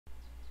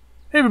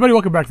Hey everybody,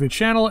 welcome back to the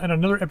channel and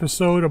another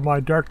episode of my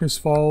Darkness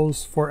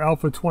Falls for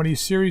Alpha 20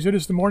 series. It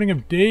is the morning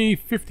of day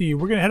 50.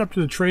 We're going to head up to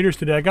the traders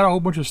today. I got a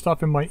whole bunch of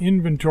stuff in my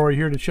inventory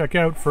here to check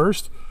out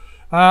first.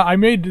 I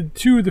made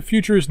two of the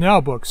Future Is Now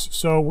books,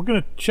 so we're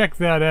going to check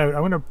that out. I'm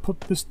going to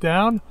put this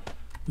down.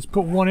 Let's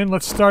put one in.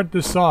 Let's start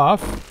this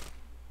off.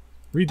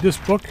 Read this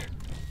book.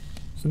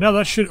 So now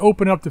that should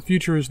open up the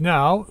Future Is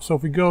Now. So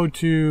if we go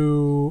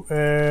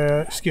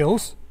to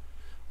skills.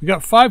 We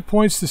got 5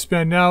 points to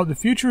spend now. The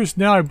Future Is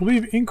Now, I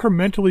believe,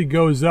 incrementally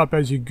goes up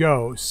as you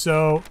go.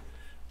 So,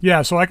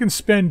 yeah, so I can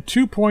spend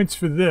 2 points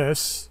for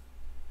this.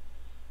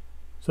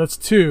 So that's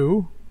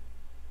 2.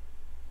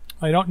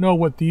 I don't know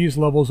what these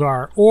levels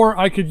are. Or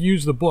I could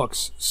use the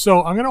books.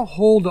 So I'm going to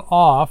hold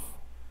off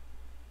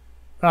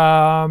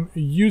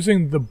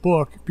using the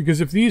book,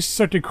 because if these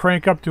start to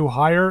crank up to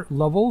higher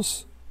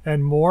levels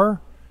and more,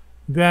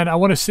 then I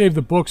want to save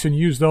the books and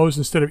use those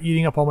instead of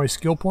eating up all my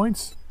skill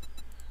points.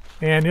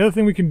 And the other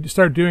thing we can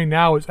start doing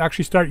now is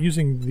actually start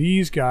using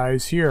these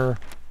guys here.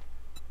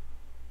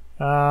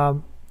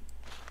 So,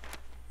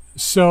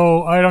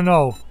 I don't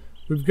know.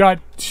 We've got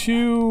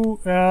two,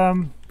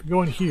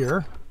 go in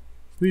here.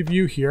 Leave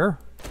you here.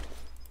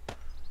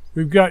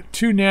 We've got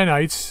 2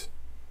 nanites,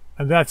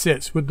 and that's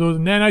it. So those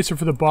nanites are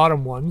for the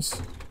bottom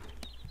ones.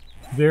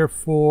 They're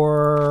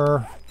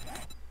for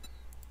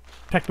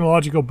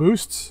technological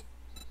boosts.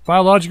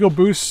 Biological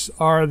boosts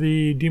are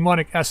the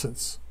demonic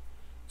essence.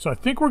 So I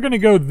think we're going to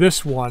go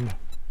this one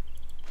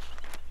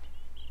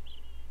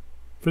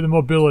for the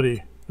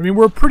mobility. I mean,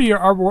 we're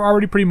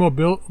already pretty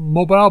mobile,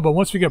 but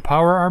once we get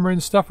power armor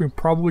and stuff, we're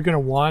probably going to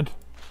want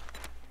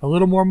a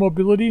little more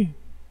mobility.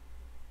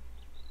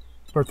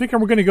 But I think we're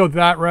going to go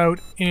that route,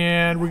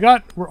 and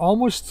we're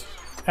almost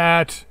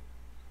at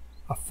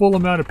a full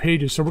amount of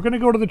pages. So we're going to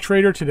go to the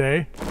trader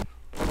today.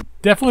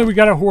 Definitely we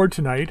got a horde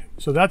tonight,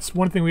 so that's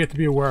one thing we have to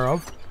be aware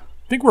of.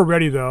 I think we're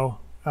ready though.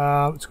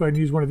 Let's go ahead and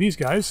use one of these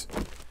guys.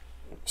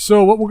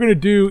 So what we're going to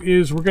do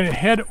is we're going to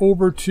head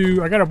over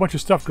to... I got a bunch of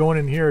stuff going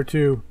in here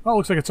too. Oh,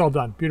 looks like it's all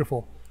done.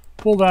 Beautiful.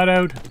 Pull that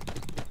out.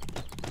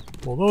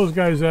 Pull those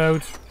guys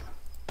out.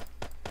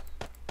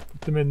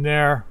 Put them in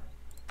there.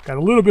 Got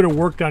a little bit of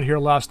work done here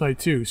last night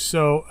too.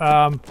 So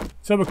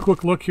let's have a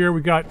quick look here.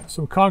 We got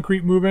some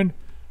concrete moving.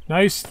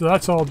 Nice. So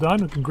that's all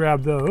done. We can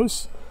grab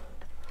those.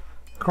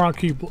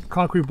 Concrete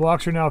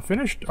blocks are now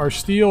finished. Our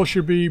steel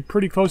should be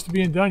pretty close to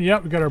being done.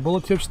 Yep, we got our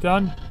bullet tips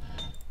done.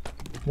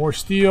 More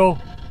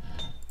steel.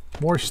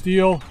 More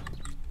steel.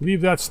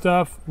 Leave that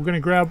stuff. We're going to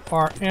grab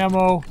our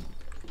ammo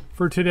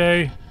for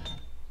today,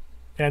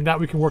 and that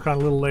we can work on a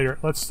little later.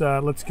 Let's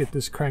get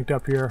this cranked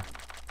up here.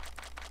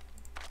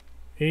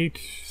 8,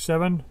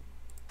 7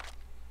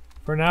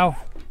 for now.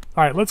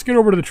 All right, let's get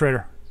over to the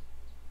trader.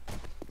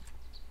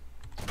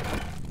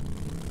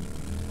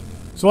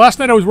 So last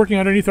night I was working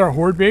underneath our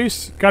horde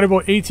base. Got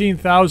about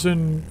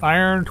 18,000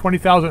 iron,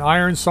 20,000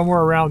 iron,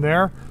 somewhere around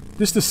there.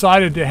 Just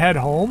decided to head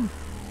home.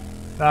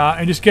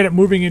 And just get it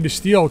moving into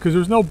steel, because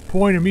there's no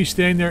point in me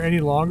staying there any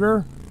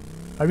longer.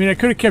 I mean, I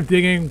could have kept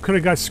digging, could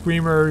have got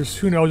screamers,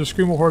 who knows, a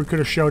screamer horde could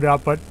have showed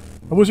up, but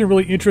I wasn't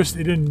really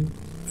interested in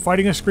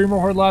fighting a screamer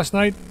horde last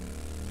night.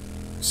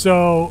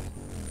 So,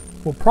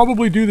 we'll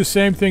probably do the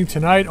same thing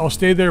tonight. I'll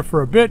stay there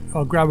for a bit,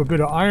 I'll grab a bit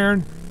of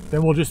iron,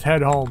 then we'll just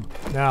head home.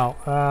 Now,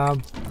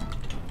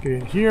 get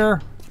in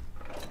here.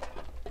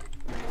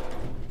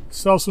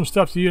 Sell some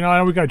stuff to you. Now, I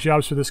know we got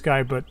jobs for this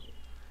guy, but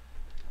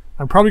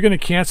I'm probably going to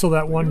cancel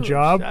that one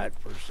job.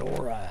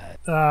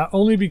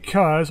 Only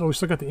because... Oh, we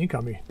still got the ink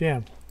on me.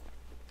 Damn.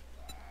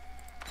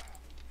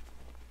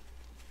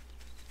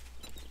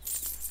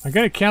 I'm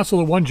going to cancel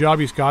the one job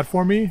he's got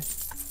for me,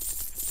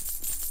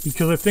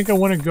 because I think I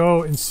want to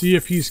go and see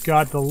if he's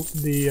got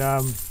the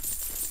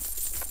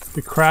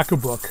Cracker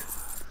book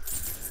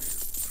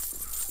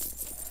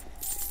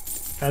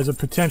as a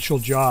potential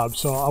job.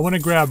 So I want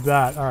to grab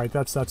that. All right,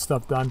 that's that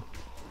stuff done.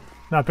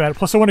 Not bad.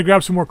 Plus, I want to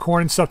grab some more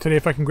corn and stuff today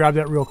if I can grab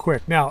that real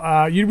quick.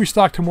 Now, you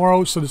restock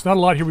tomorrow, so there's not a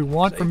lot here we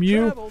want from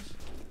you.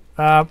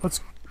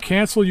 Let's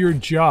cancel your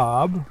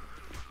job.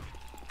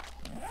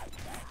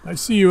 I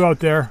see you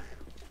out there.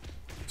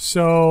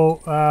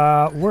 So,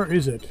 where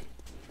is it?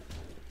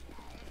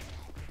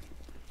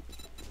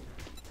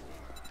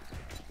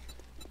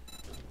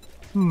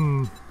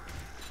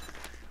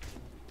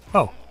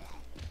 Oh.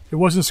 It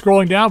wasn't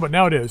scrolling down, but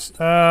now it is.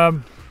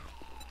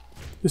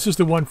 This is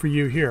the one for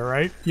you here,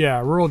 right? Yeah,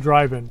 rural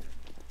drive-in.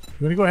 I'm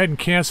going to go ahead and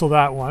cancel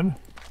that one.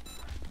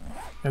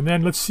 And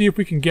then let's see if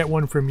we can get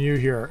one from you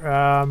here.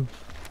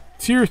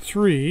 Tier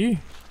 3.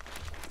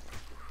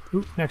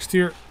 Ooh, next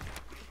tier.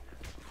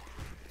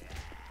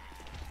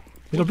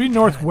 It'll be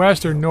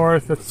northwest or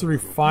north. That's the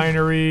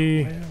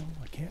refinery. Well,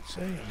 I can't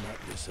say I'm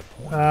not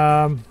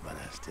disappointed, but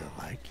I still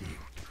like you.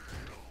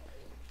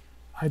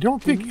 I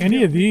don't think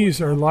any of these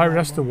are live.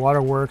 That's the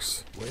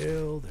waterworks.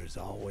 Well, there's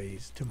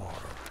always tomorrow.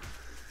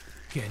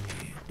 Can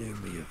you do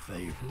me a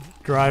favor?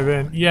 Drive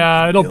in.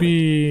 Yeah, it'll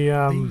be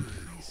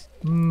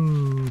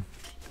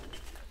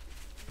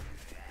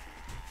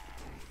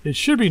it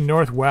should be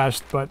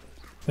northwest, but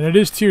and it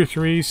is tier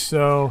 3,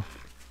 so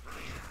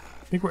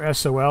think we're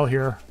SOL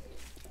here.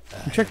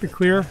 You check the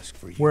clear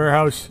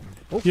warehouse.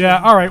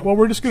 Yeah, alright, well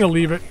we're just gonna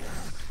leave it.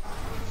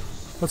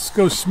 Let's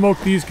go smoke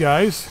these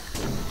guys.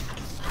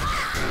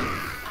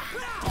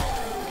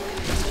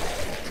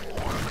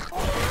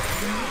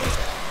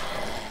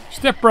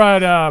 Step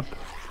right up.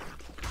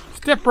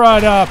 Step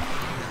right up.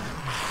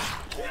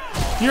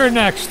 You're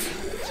next.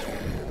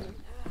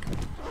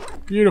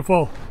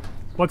 Beautiful.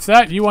 What's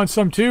that? You want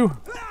some too?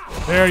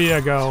 There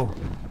you go.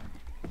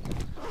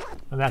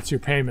 And that's your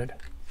payment.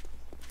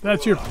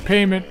 That's your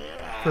payment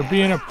for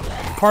being a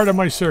part of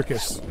my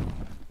circus.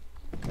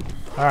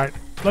 Alright,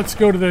 let's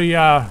go to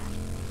the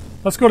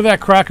let's go to that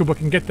Cracker book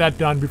and get that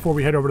done before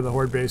we head over to the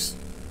Horde base.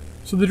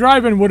 So the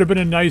drive-in would have been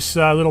a nice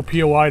little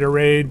POI to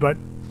raid, but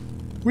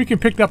we can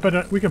pick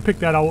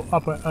that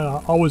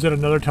up always at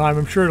another time.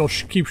 I'm sure it'll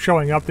keep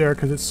showing up there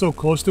because it's so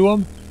close to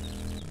them.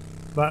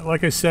 But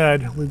like I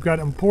said, we've got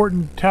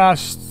important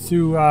tasks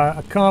to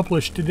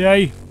accomplish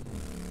today.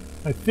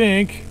 I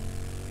think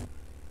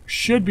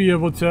should be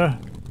able to.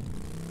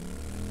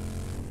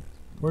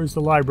 Where's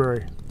the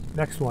library?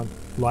 Next one,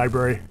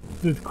 library.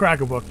 The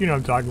Cracker book. You know what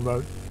I'm talking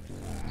about.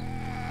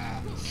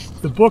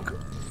 The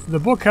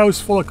book house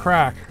full of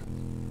crack.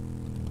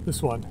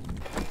 This one.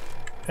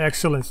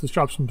 Excellent. Let's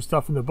drop some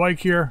stuff in the bike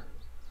here.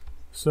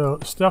 So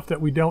stuff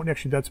that we don't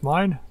actually. That's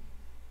mine.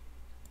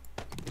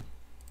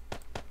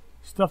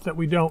 Stuff that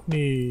we don't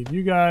need.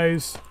 You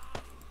guys.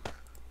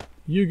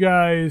 You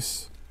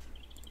guys.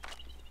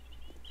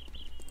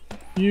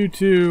 You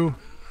two.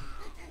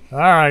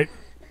 Alright.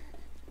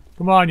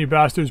 Come on, you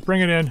bastards.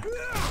 Bring it in.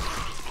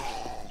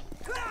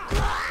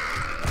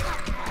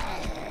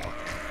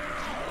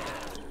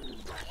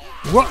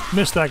 Whoop!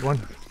 Missed that one.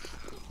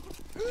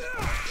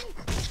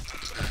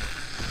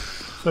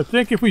 So I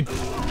think if we...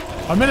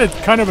 I'm in a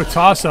kind of a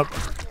toss-up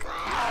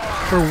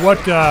for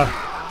what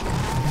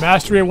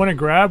mastery I want to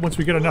grab once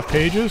we get enough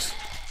pages.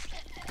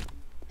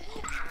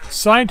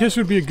 Scientist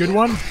would be a good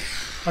one.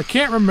 I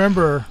can't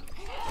remember...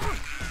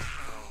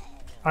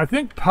 I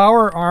think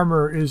power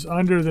armor is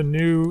under the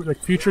new,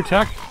 like, future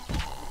tech.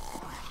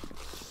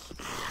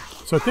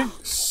 So I think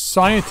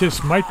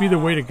scientist might be the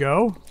way to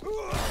go.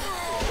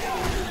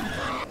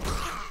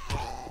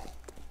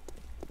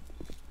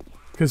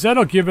 Because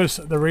that'll give us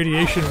the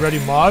radiation ready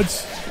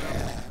mods.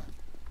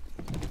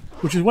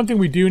 Which is one thing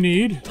we do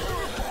need.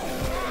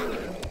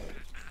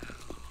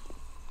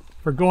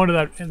 For going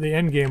to the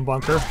endgame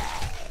bunker.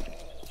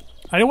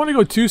 I don't want to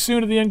go too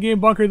soon to the endgame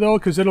bunker though,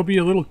 because it'll be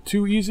a little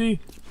too easy.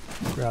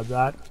 Grab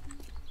that.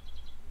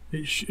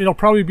 It'll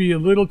probably be a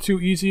little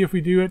too easy if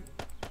we do it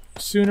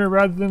sooner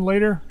rather than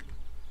later.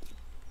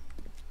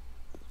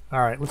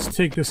 Alright, let's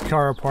take this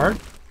car apart.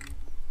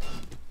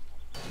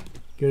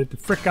 Get it the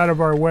frick out of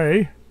our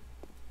way.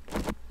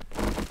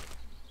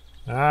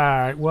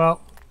 Alright,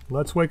 well,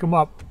 let's wake them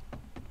up.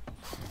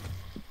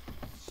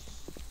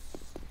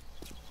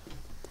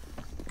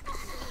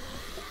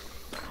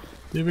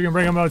 See if we can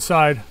bring them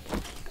outside.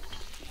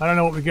 I don't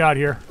know what we got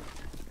here.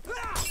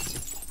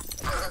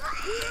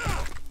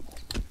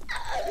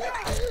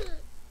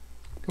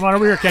 Come on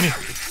over here, Kenny.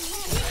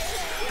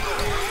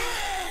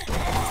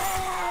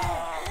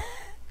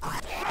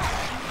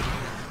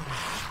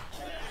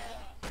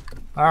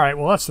 Alright,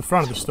 well that's the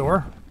front of the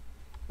store.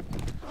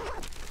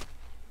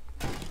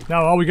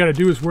 Now all we gotta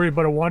do is worry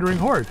about a wandering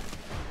horde.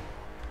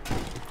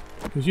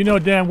 Because you know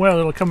damn well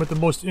it'll come at the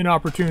most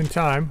inopportune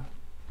time.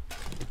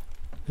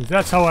 Because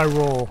that's how I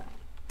roll.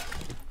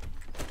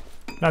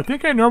 Now I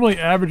think I normally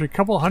average a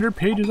couple hundred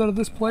pages out of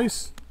this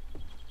place.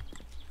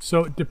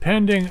 So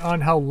depending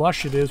on how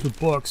lush it is with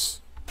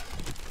books,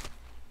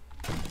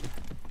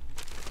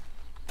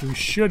 we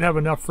should have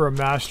enough for a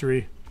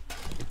mastery,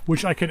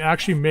 which I can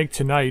actually make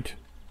tonight.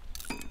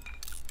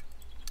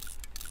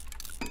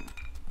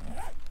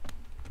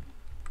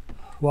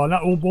 Well,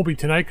 won't be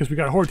tonight because we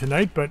got Horde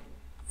tonight, but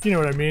you know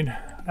what I mean.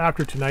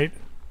 After tonight.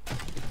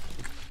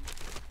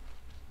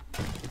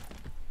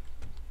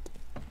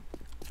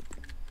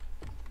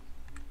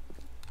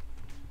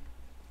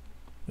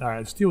 Alright,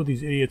 let's deal with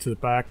these idiots at the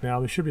back now.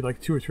 There should be like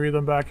 2 or 3 of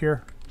them back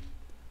here.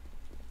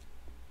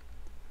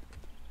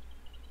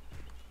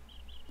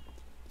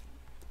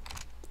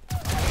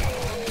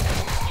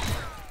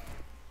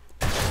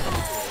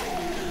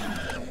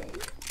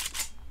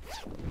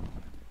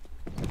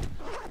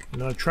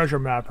 Another treasure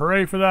map.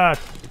 Hooray for that!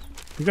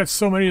 We've got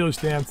so many of those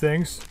damn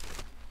things.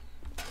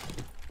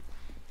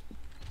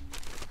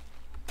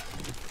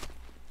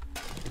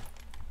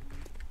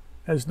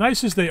 As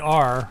nice as they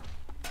are,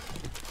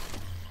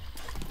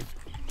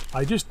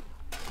 I just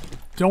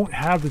don't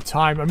have the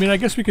time. I mean, I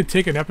guess we could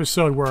take an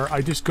episode where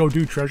I just go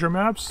do treasure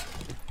maps.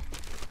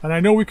 And I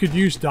know we could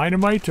use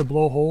dynamite to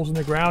blow holes in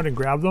the ground and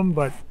grab them,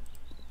 but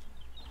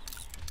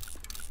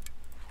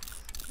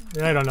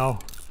I don't know.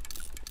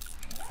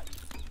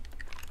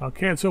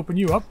 Okay, let's open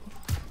you up.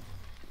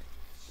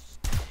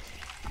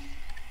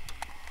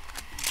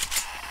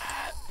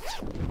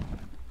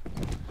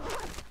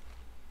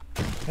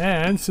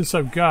 And since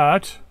I've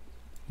got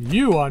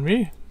you on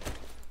me,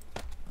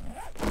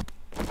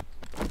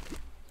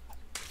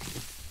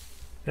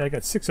 Yeah, I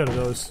got 6 out of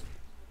those.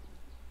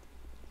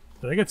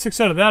 Did I get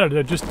 6 out of that, or did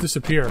it just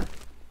disappear?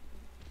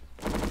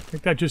 I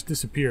think that just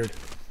disappeared.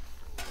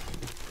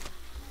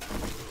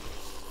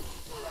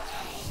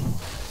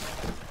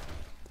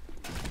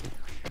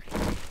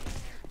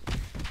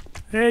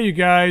 Hey, you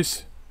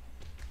guys.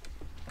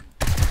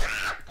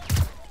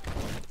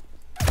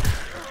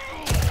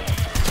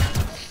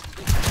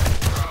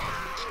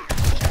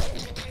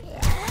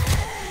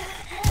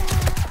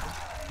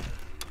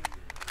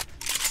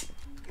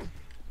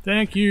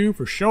 Thank you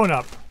for showing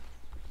up.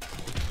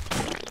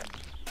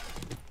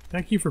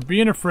 Thank you for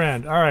being a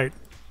friend. Alright.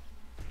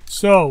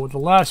 So, with the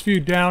last few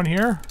down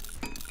here.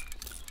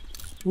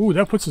 Ooh,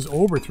 that puts us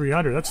over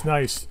 300. That's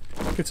nice.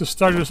 Gets us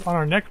started on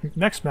our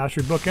next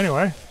mastery book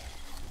anyway.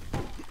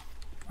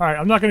 Alright,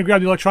 I'm not going to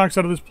grab the electronics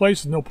out of this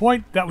place. There's no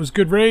point. That was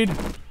good raid.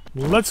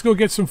 Let's go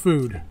get some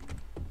food.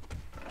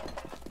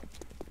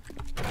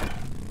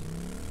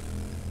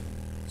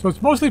 So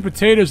it's mostly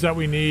potatoes that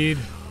we need.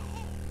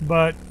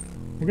 But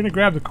we're going to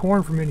grab the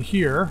corn from in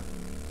here.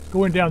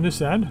 Going down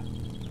this end.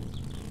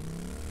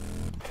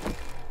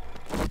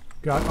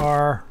 Got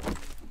our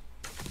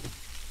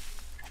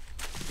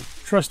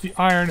trusty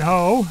iron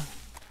hoe.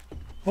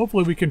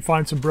 Hopefully we can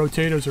find some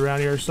potatoes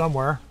around here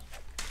somewhere.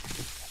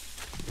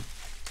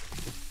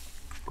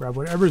 Grab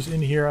whatever's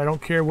in here. I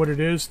don't care what it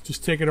is.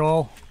 Just take it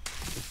all.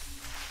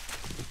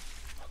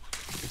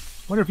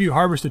 Wonder if you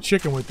harvest a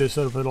chicken with this,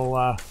 if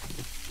it'll,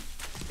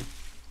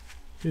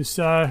 is,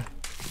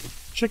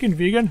 chicken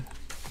vegan?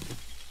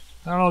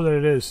 I don't know that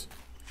it is.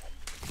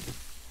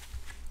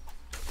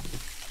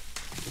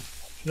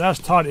 Should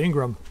ask Todd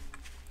Ingram.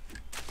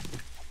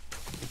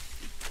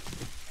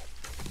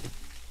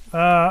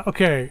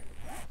 Okay.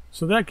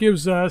 So that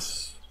gives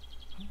us,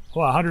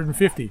 well,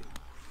 150.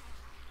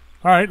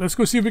 Alright, let's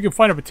go see if we can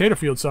find a potato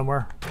field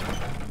somewhere.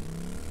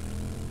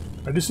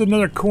 Alright, this is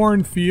another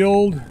corn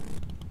field.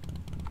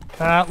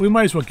 We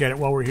might as well get it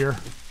while we're here.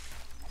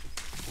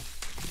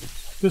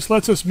 This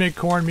lets us make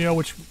cornmeal,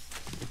 which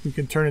we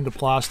can turn into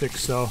plastic,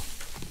 so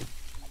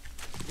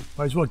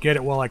might as well get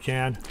it while I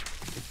can.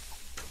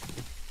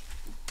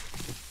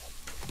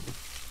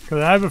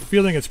 Because I have a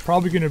feeling it's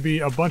probably going to be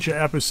a bunch of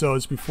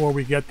episodes before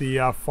we get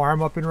the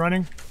farm up and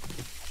running.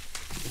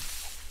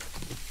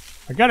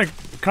 I got a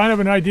kind of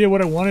an idea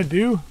what I want to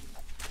do.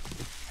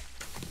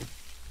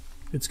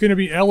 It's going to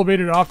be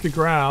elevated off the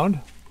ground,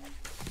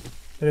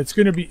 and it's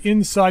going to be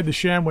inside the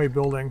Shamway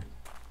building,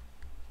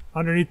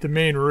 underneath the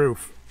main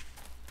roof.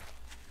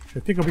 I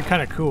think it'll be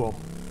kind of cool.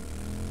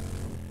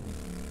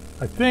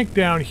 I think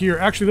down here,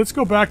 actually let's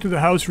go back to the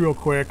house real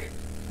quick.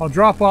 I'll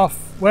drop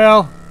off,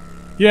 well,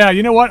 yeah,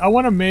 you know what? I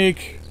want to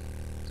make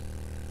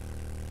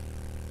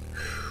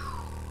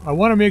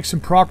some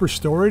proper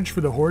storage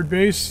for the horde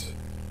base.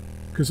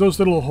 Because those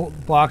little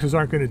boxes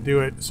aren't going to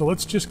do it. So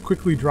let's just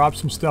quickly drop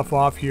some stuff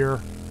off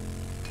here.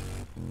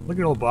 Look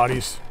at all the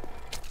bodies.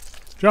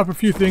 Drop a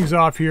few things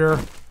off here.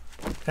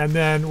 And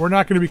then we're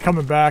not going to be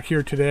coming back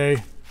here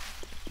today.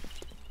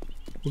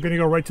 We're going to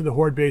go right to the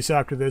horde base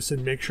after this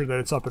and make sure that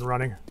it's up and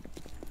running.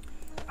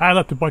 I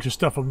left a bunch of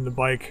stuff on the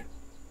bike.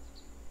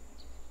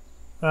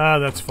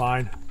 That's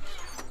fine.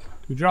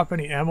 Did we drop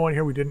any ammo in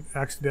here we didn't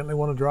accidentally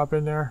want to drop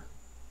in there?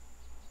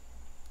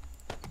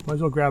 Might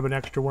as well grab an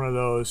extra one of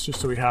those, just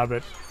so we have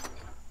it.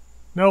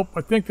 Nope,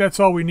 I think that's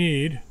all we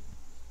need.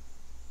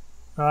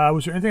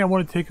 Was there anything I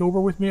want to take over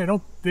with me? I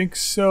don't think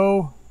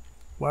so.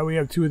 Why we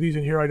have 2 of these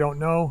in here, I don't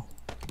know.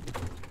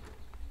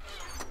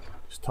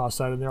 Just toss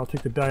that in there, I'll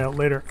take the die out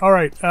later.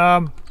 Alright,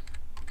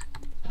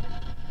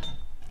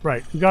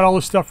 right, we got all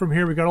the stuff from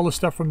here, we got all the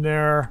stuff from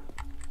there.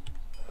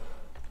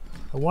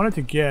 I wanted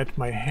to get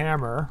my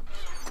hammer.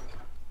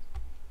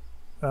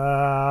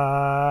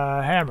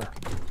 Hammer.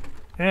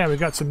 And we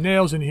got some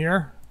nails in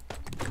here.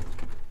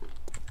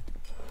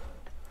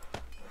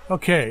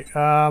 Okay,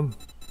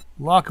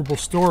 lockable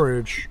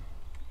storage.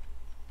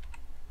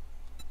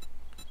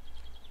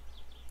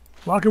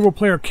 Lockable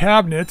player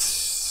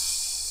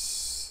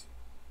cabinets.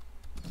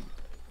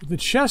 The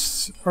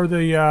chests are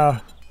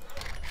the,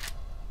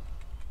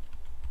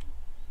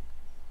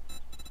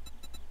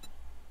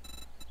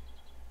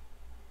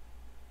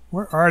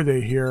 where are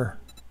they here?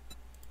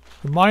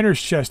 The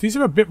miner's chest. These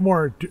have a bit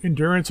more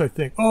endurance, I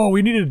think. Oh,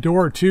 we needed a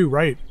door too,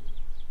 right.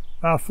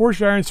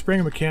 Forged iron, spring,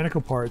 and mechanical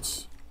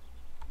parts.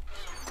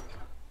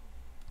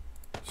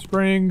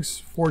 Springs,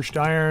 forged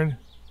iron,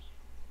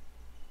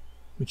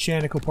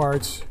 mechanical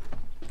parts.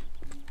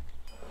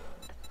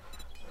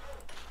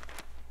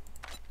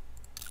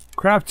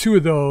 Craft 2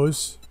 of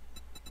those.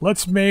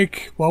 Let's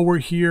make, while we're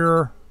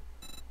here,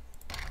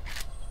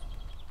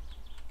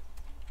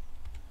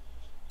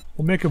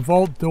 we'll make a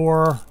vault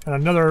door and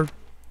another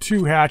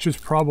 2 hatches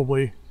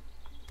probably.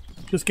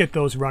 Just get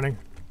those running.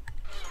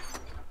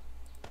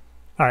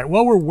 Alright,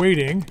 while we're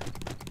waiting,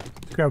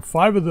 let's grab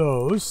 5 of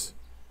those.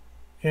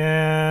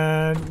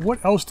 And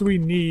what else do we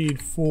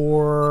need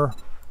for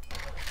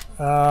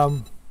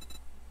the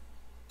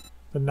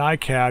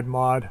NICAD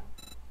mod?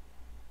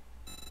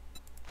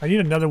 I need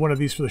another one of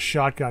these for the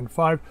shotgun.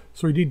 5.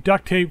 So we need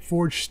duct tape,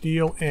 forged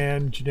steel,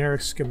 and generic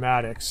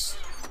schematics.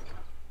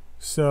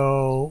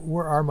 So,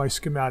 where are my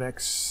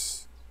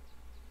schematics?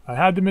 I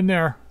had them in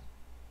there.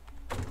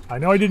 I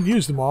know I didn't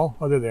use them all.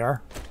 Oh, there they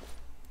are.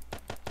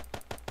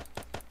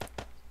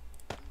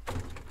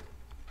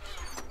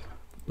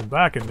 Put them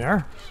back in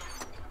there.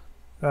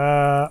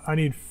 I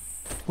need,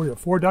 what is it,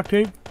 4 duct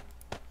tape?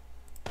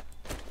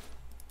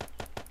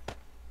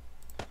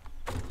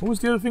 What was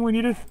the other thing we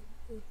needed?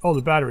 Oh,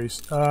 the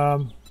batteries.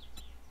 Oh,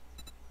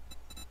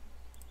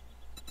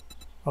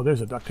 there's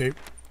a duct tape.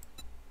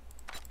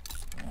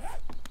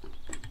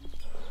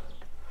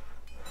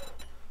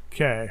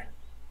 Okay.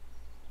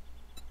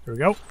 There we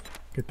go.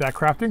 Get that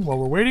crafting while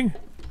we're waiting.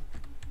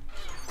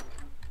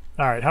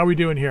 Alright, how are we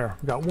doing here?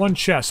 We've got 1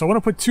 chest. So I want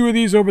to put 2 of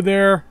these over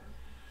there.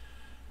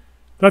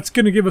 That's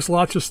going to give us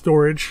lots of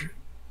storage.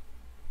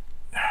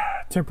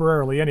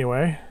 Temporarily,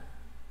 anyway.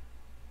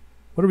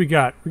 What do we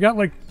got? We got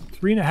like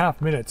 3.5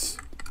 minutes.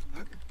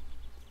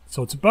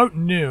 So it's about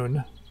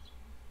noon.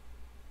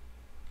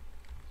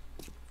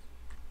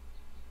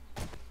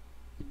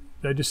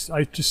 I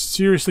just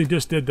seriously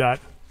just did that.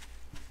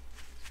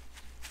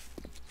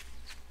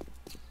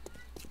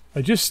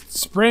 I just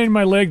sprained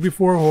my leg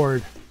before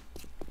Horde.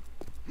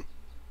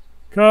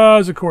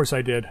 'Cause of course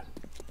I did.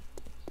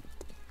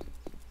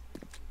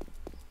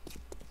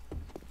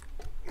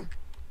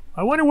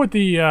 I wonder what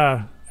the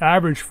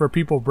average for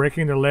people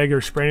breaking their leg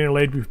or spraining their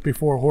leg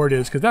before Horde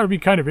is, because that would be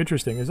kind of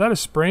interesting. Is that a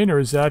sprain or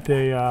is that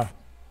a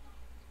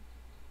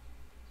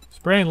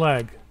sprained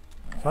leg?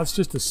 So that's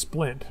just a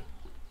splint.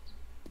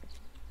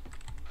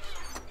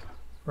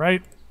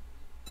 Right?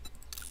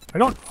 I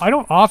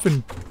don't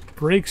often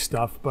break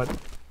stuff, but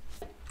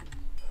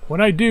when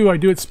I do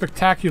it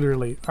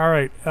spectacularly.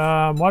 Alright,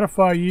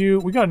 modify you.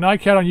 We got a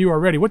NICAD on you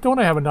already. What don't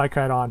I have a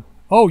NICAD on?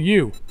 Oh,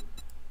 you.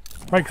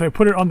 Right, because I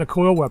put it on the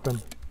coil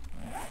weapon.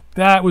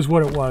 That was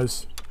what it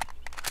was.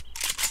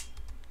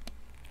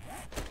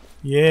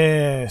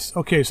 Yes.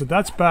 Okay, so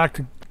that's back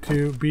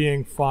to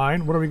being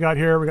fine. What do we got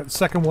here? We got the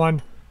second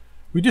one.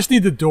 We just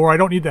need the door. I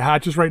don't need the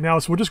hatches right now,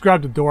 so we'll just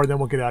grab the door, then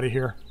we'll get out of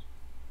here.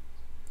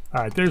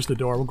 Alright, there's the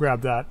door. We'll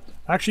grab that.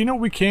 Actually, you know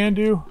what we can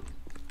do?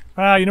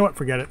 You know what?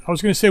 Forget it. I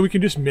was going to say we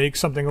can just make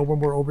something when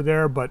we're over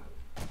there, but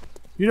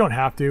you don't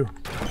have to.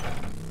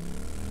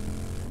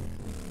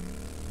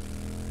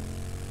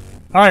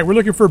 Alright, we're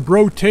looking for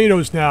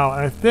brotatoes now.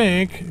 And I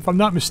think, if I'm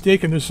not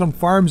mistaken, there's some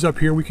farms up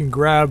here we can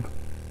grab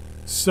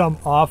some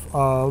off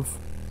of.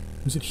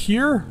 Was it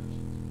here?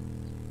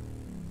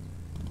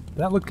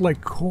 That looked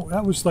like...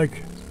 that was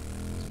like...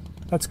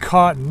 That's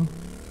cotton.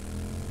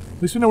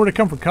 At least we know where to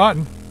come for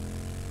cotton.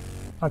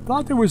 I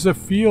thought there was a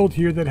field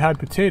here that had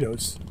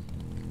potatoes.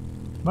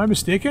 Am I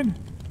mistaken?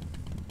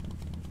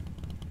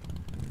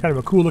 Kind of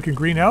a cool looking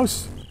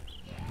greenhouse.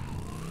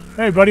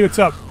 Hey buddy, what's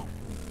up?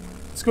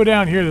 Let's go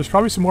down here. There's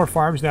probably some more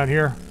farms down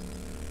here.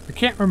 I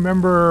can't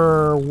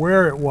remember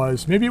where it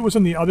was. Maybe it was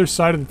on the other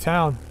side of the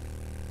town.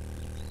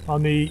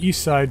 On the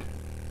east side.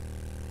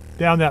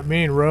 Down that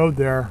main road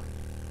there.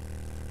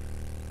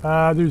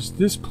 There's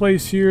this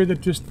place here that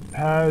just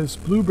has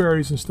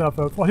blueberries and stuff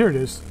out. Well, here it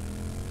is.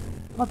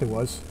 I thought there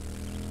was.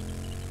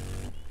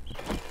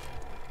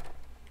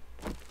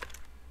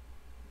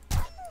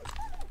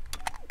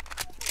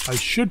 I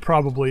should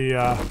probably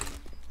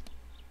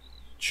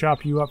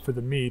chop you up for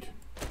the meat.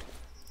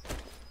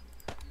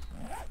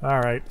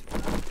 Alright.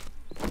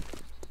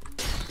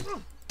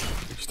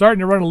 Starting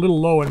to run a little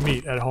low on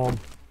meat at home.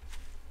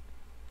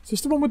 Is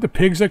this the one with the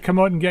pigs that come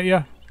out and get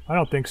you? I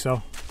don't think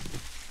so.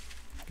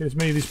 Get as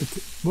many of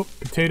these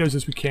potatoes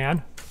as we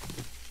can.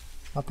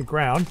 Not the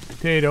ground.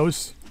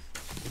 Potatoes.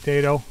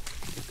 Potato.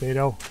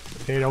 Potato.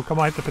 Potato. Come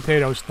on, hit the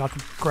potatoes, not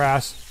the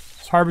grass.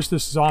 Let's harvest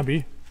this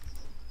zombie.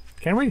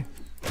 Can we?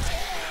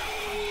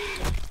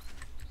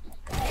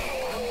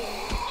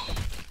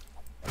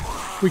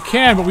 We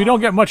can, but we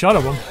don't get much out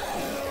of them.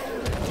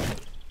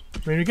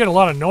 I mean, we get a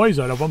lot of noise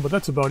out of them, but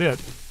that's about it.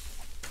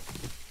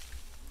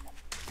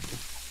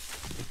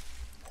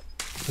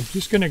 I'm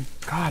just gonna...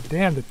 God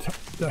damn, the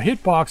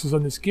hitboxes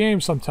on this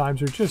game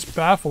sometimes are just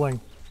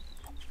baffling.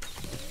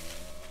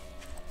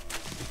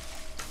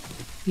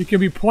 You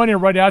can be pointing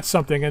right at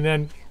something and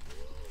then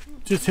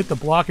just hit the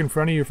block in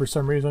front of you for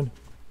some reason.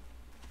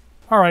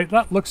 Alright,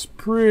 that looks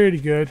pretty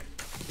good.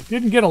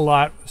 Didn't get a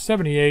lot.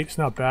 78, it's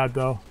not bad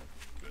though.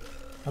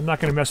 I'm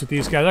not going to mess with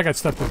these guys. I got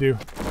stuff to do.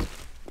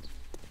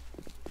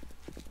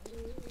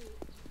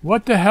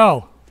 What the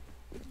hell?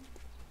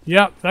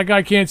 Yep, that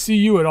guy can't see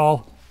you at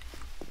all.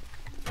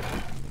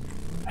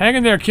 Hang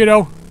in there,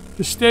 kiddo.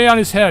 Just stay on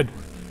his head.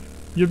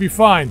 You'll be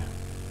fine.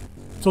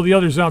 Until the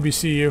other zombies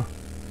see you.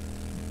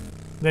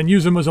 Then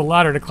use them as a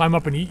ladder to climb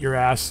up and eat your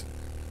ass.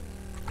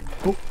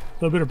 Oh, a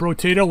little bit of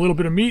brotato, a little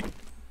bit of meat.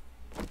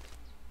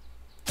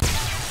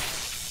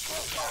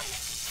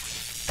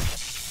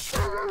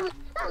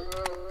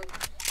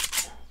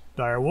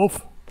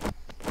 Direwolf.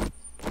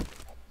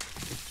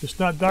 Just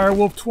not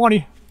Direwolf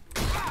 20.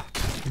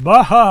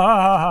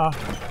 Baha!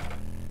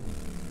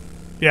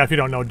 Yeah, if you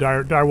don't know,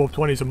 Direwolf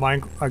 20 is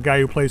a guy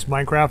who plays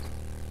Minecraft.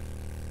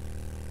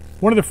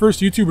 One of the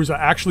first YouTubers I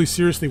actually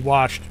seriously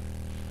watched.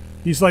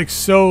 He's like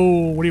so...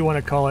 what do you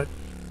want to call it?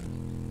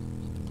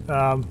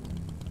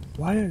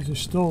 Why is there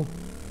still...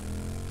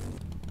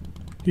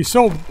 He's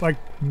so, like,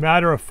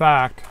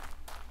 matter-of-fact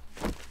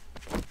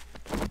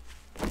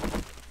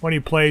when he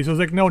plays. It was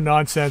like, no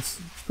nonsense.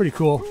 It's pretty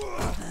cool.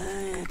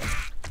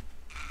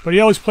 But he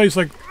always plays,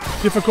 like,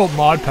 difficult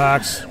mod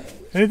packs.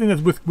 Anything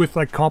that's with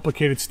like,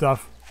 complicated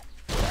stuff.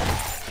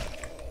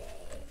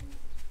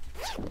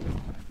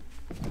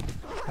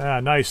 Ah,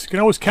 nice. You can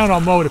always count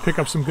on Mo to pick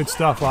up some good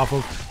stuff off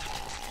of.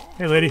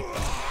 Hey, lady.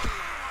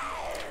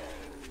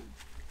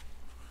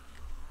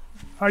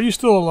 Are you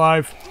still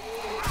alive?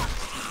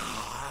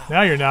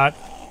 Now you're not.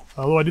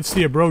 Although I did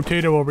see a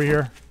brotato over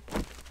here.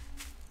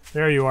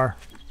 There you are.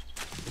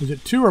 Was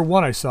it 2 or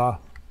 1 I saw?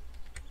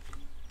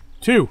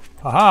 2.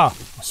 Haha.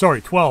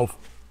 Sorry, 12.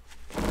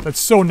 That's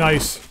so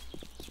nice.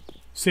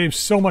 Saves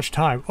so much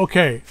time.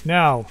 Okay,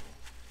 now.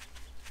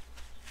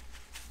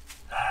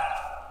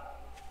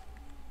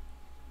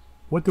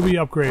 What do we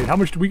upgrade? How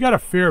much do we got? A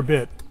fair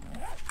bit.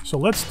 So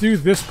let's do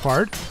this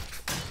part.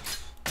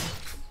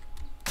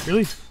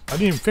 Really? I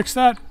didn't even fix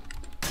that?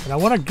 And I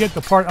want to get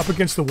the part up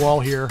against the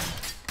wall here.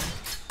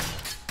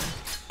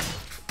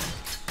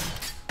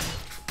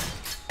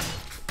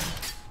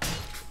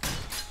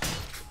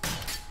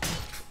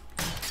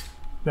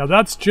 Now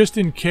that's just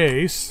in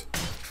case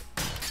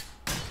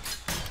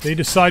they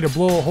decide to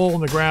blow a hole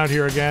in the ground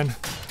here again.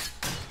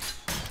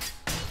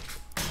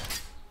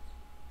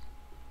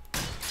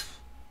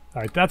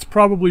 Alright, that's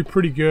probably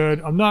pretty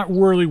good. I'm not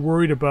really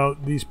worried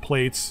about these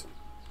plates.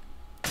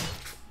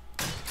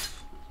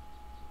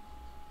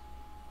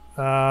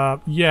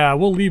 Yeah,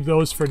 we'll leave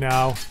those for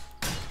now.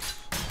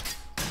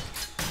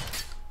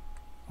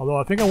 Although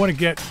I think I want to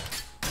get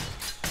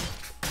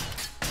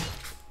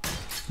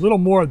a little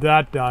more of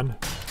that done.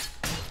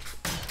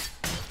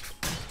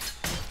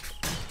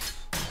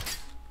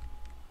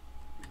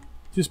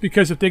 Just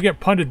because if they get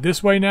punted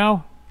this way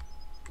now,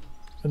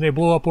 and they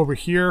blow up over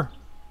here.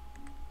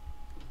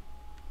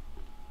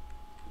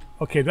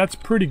 Okay, that's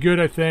pretty good,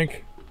 I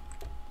think.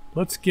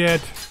 Let's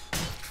get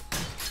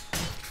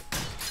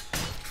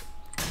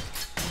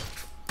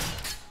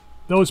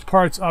those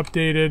parts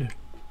updated.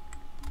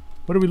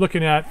 What are we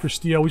looking at for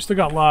steel? We still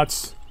got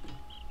lots.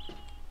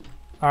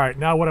 Alright,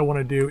 now what I want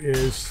to do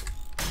is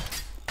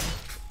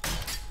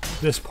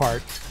this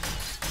part.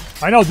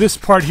 I know this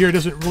part here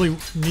doesn't really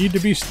need to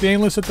be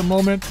stainless at the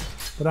moment,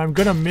 but I'm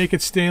going to make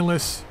it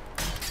stainless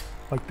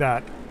like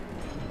that.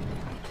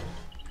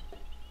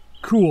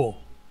 Cool.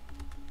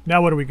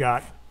 Now what do we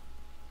got?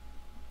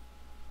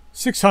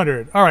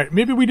 600. Alright,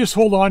 maybe we just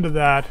hold on to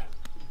that.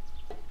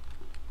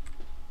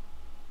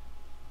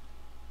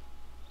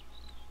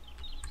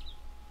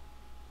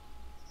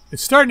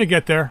 It's starting to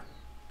get there.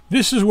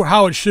 This is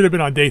how it should have been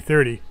on day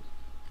 30.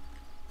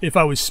 If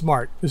I was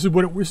smart. This is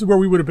where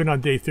we would have been on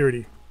day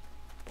 30.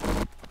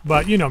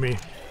 But you know me.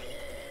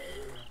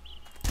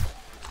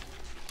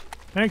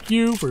 Thank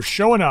you for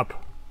showing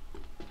up.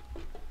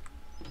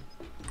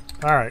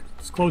 Alright,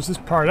 let's close this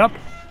part up.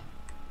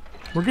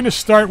 We're going to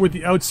start with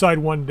the outside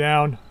one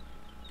down.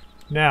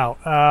 Now,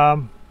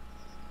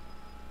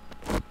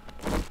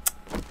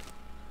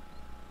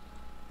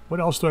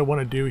 what else do I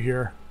want to do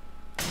here?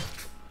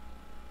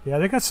 Yeah,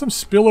 they got some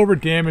spillover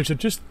damage that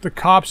just, the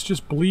cops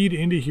just bleed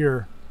into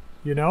here,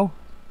 you know?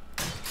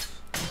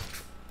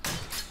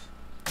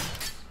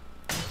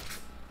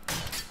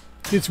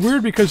 It's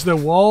weird because the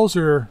walls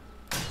are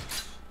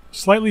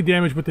slightly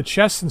damaged, but the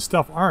chests and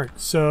stuff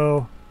aren't,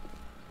 so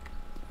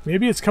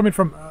maybe it's coming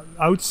from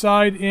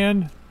outside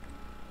in.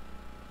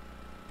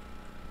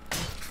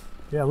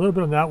 Yeah, a little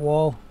bit on that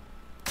wall.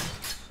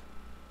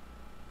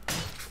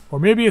 Or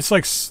maybe it's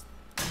like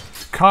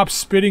cops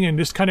spitting and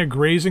just kind of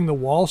grazing the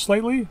wall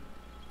slightly.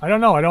 I don't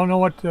know. I don't know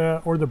what,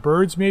 or the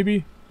birds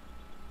maybe.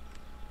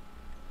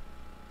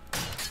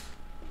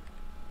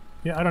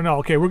 Yeah, I don't know.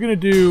 Okay, we're going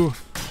to do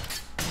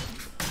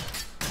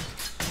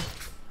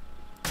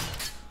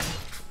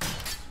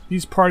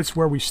these parts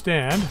where we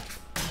stand.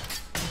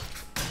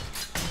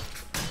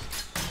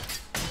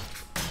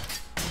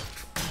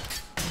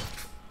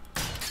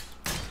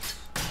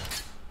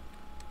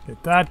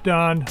 Get that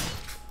done.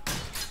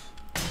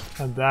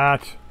 And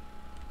that.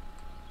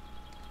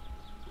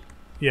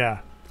 Yeah.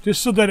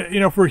 Just so that, you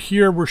know, if we're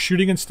here, we're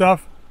shooting and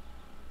stuff,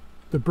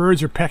 the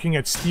birds are pecking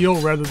at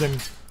steel rather than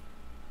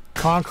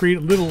concrete.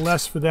 A little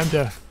less for them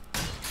to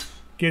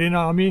get in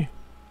on me.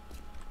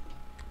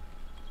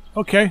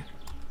 Okay.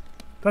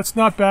 That's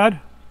not bad.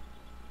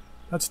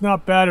 That's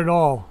not bad at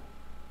all.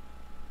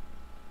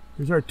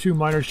 Here's our 2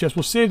 miners' chests.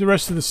 We'll save the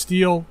rest of the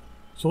steel.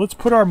 So let's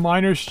put our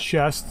miners'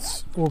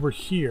 chests over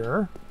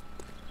here.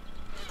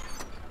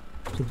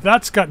 So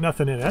that's got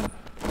nothing in it.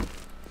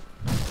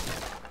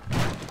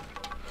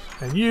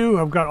 And you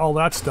have got all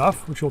that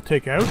stuff, which we'll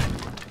take out.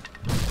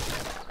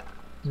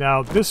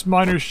 Now this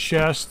miner's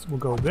chest will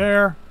go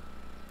there.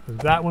 And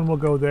that one will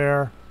go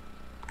there.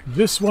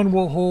 This one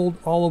will hold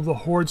all of the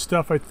horde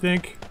stuff, I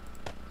think.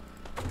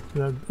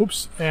 Then,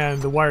 oops,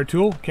 and the wire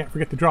tool. Can't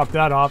forget to drop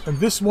that off. And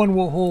this one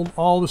will hold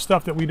all the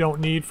stuff that we don't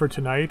need for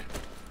tonight.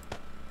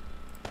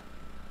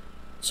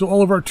 So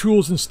all of our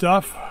tools and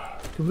stuff.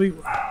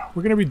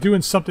 we're going to be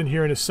doing something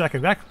here in a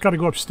second. That's got to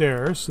go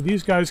upstairs. So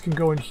these guys can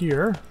go in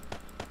here.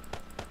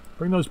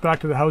 Bring those back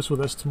to the house with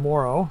us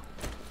tomorrow.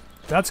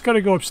 That's got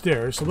to go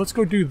upstairs. So let's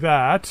go do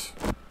that.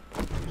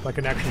 If I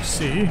can actually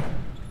see.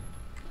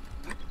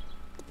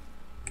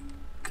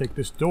 Take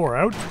this door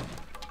out.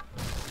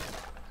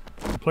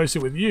 Replace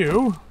it with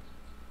you.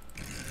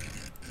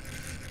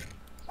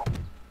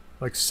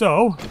 Like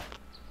so.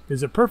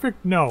 Is it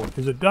perfect? No.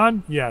 Is it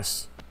done?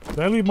 Yes. Did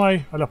I leave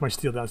my... I left my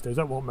steel downstairs.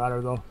 That won't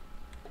matter though.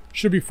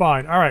 Should be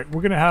fine. Alright,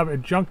 we're going to have a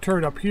junk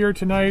turret up here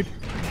tonight.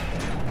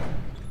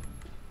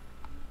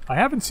 I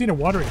haven't seen a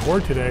wandering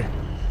horde today.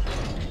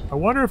 I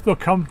wonder if they'll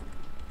come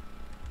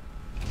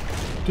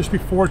just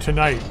before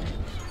tonight.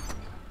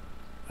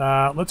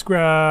 Let's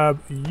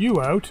grab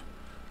you out.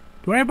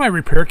 Do I have my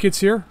repair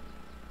kits here?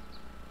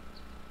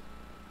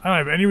 I don't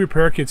have any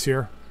repair kits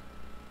here.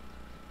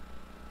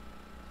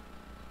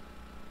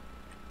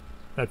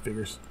 That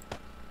figures.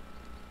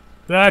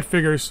 That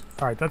figures.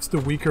 Alright, that's the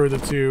weaker of the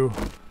two.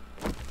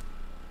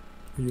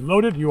 Are you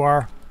loaded? You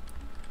are.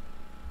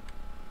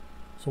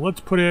 So let's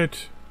put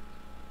it...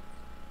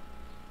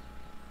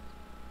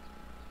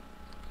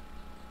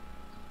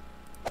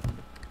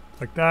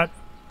 like that.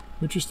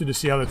 I'm interested to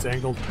see how that's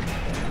angled.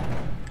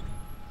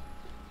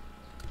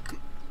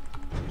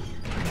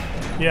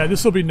 Yeah,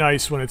 this will be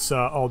nice when it's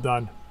all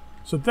done.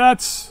 So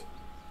that's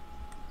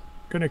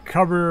gonna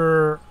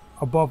cover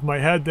above my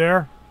head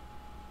there.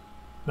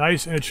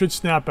 Nice, and it should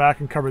snap back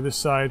and cover this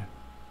side.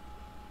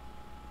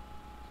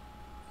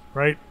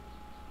 Right?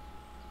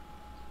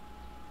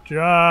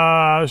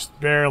 Just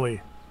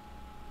barely.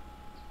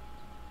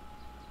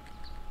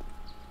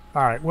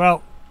 Alright,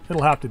 well,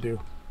 it'll have to do.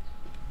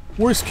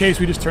 Worst case,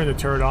 we just turn the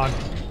turret on.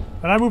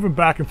 And I'm moving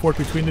back and forth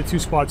between the two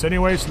spots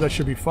anyway, so that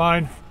should be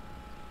fine.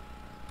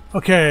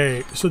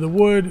 Okay, so the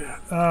wood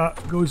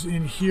goes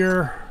in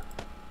here.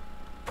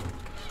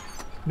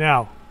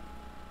 Now,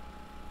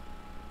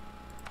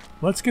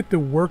 let's get the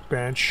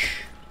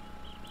workbench.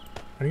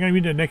 I'm going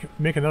to need to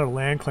make another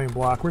land claim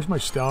block. Where's my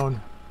stone?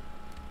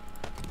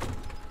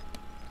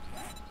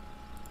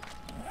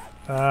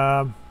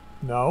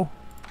 No.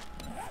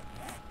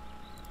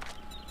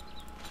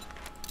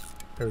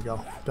 There we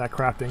go. That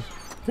crafting.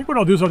 I think what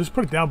I'll do is I'll just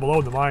put it down below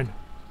in the mine.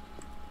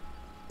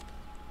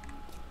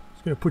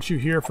 Just going to put you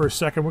here for a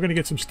second. We're going to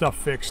get some stuff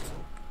fixed.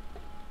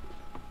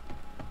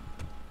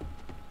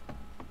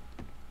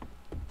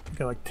 I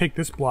can like take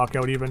this block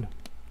out even.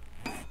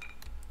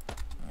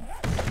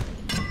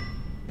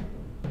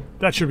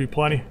 That should be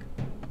plenty.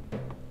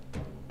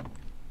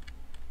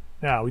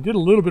 Now, we did a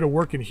little bit of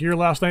work in here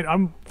last night.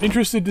 I'm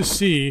interested to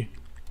see...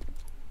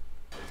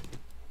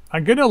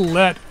 I'm going to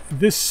let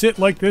this sit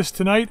like this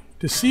tonight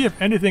to see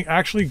if anything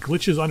actually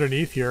glitches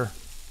underneath here.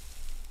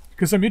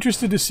 Because I'm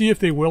interested to see if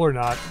they will or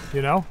not,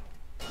 you know?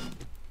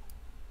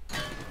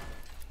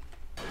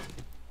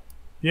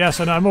 Yes,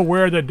 and I'm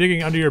aware that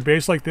digging under your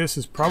base like this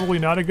is probably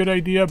not a good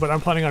idea, but I'm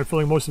planning on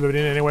filling most of it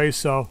in anyway,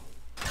 so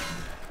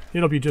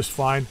it'll be just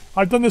fine.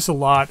 I've done this a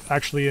lot,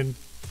 actually, in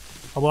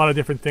a lot of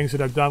different things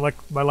that I've done. Like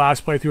my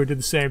last playthrough, I did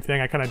the same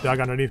thing. I kind of dug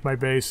underneath my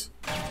base.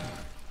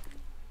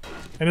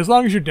 And as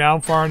long as you're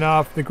down far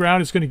enough, the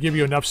ground is going to give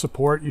you enough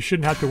support. You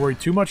shouldn't have to worry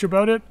too much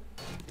about it.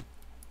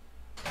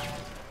 A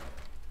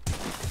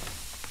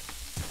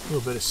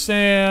little bit of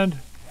sand.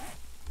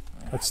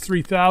 That's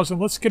 3,000.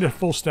 Let's get a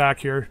full stack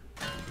here.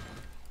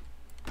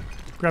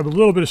 Grab a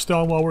little bit of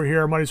stone while we're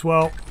here. Might as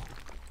well.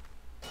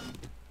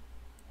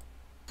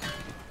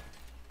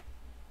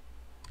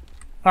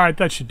 Alright,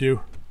 that should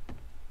do.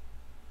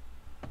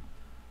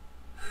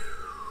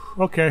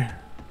 Okay.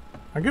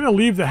 I'm going to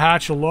leave the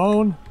hatch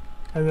alone.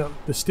 And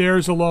the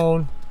stairs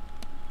alone.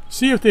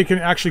 See if they can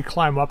actually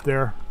climb up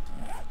there.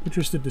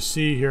 Interested to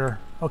see here.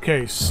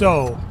 Okay,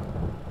 so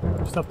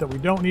stuff that we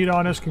don't need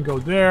on us can go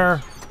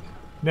there.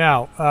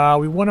 Now,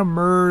 we want to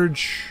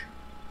merge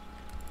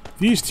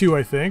these two,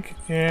 I think,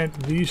 and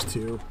these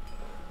two.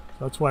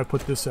 So that's why I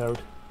put this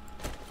out.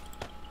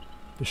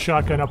 The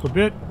shotgun up a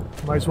bit.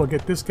 Might as well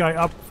get this guy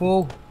up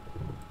full.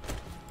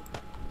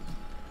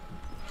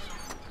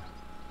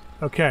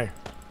 Okay.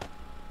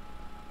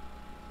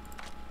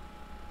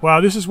 Wow,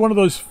 this is one of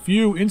those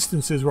few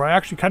instances where I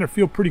actually kind of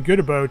feel pretty good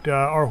about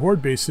our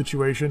horde-based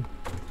situation.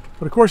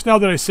 But of course, now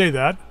that I say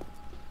that,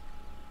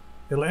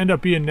 it'll end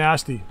up being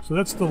nasty. So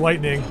that's the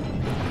lightning.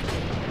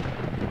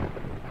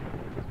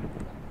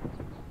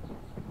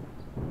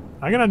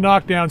 I'm going to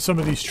knock down some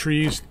of these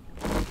trees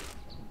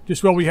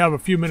just while we have a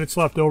few minutes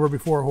left over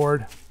before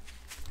horde.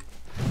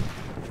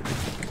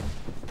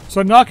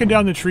 So knocking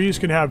down the trees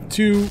can have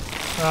two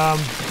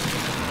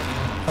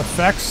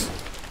effects.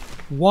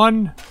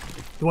 One,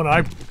 the one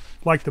I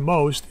like the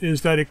most,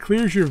 is that it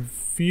clears your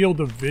field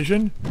of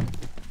vision.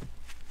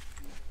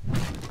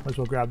 Might as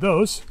well grab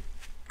those.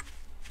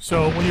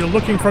 So when you're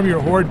looking from your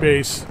horde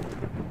base,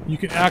 you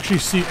can actually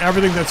see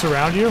everything that's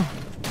around you.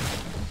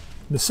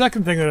 The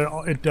second thing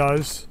that it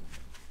does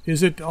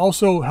is it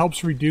also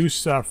helps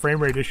reduce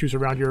frame rate issues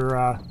around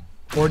your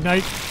horde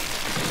night.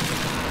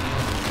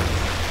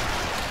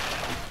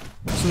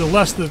 So the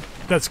less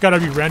that's got to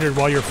be rendered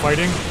while you're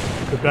fighting,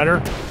 the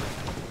better.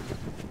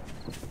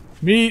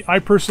 Me, I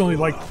personally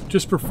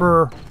just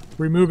prefer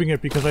removing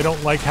it because I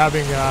don't like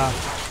having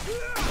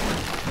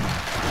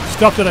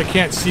stuff that I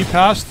can't see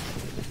past.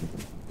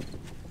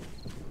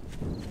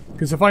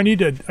 Because if I need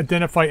to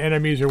identify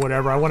enemies or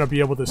whatever, I want to be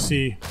able to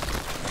see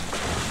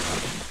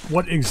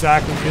what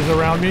exactly is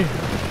around me.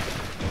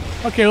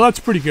 Okay, well, that's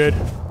pretty good.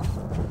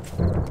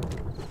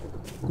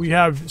 We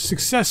have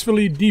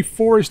successfully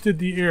deforested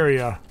the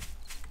area.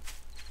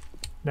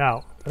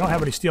 Now, I don't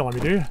have any steel on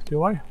me,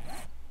 do I?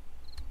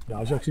 No, I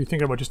was actually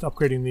thinking about just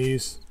upgrading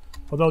these.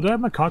 Although, do I have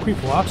my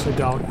concrete blocks? I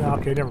don't. No,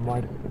 okay, never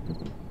mind.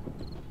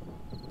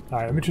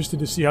 Alright, I'm interested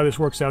to see how this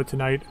works out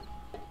tonight.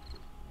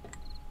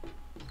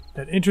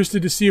 And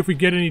interested to see if we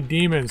get any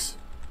demons.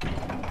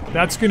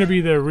 That's gonna be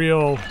the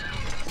real...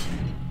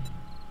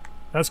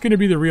 That's gonna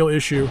be the real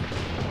issue.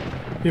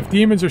 If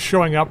demons are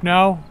showing up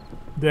now,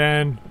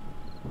 then...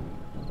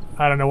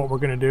 I don't know what we're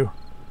gonna do.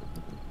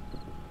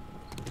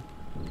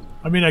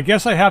 I mean, I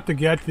guess I have to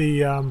get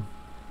the,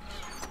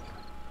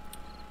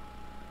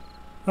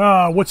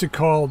 what's it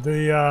called?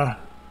 The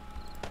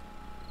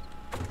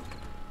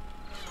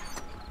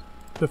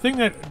thing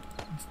that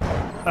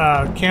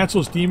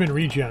cancels demon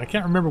regen. I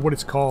can't remember what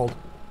it's called.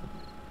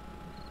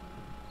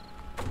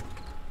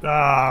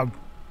 Having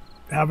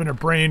a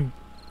brain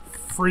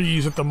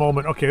freeze at the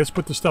moment. Okay, let's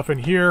put the stuff in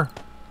here.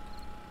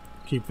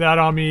 Keep that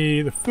on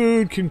me. The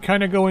food can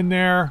kind of go in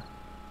there.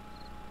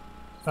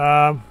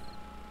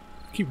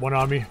 Keep one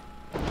on me.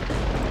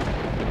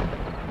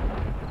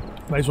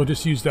 Might as well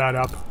just use that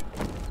up.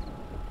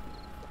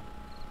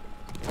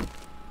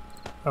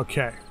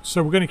 Okay,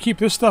 so we're going to keep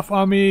this stuff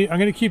on me. I'm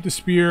going to keep the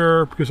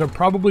spear because I'm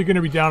probably going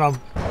to be down on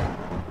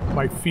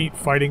my feet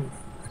fighting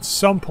at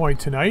some point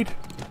tonight.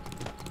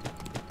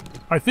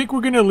 I think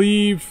we're going to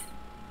leave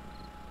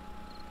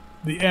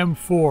the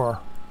M4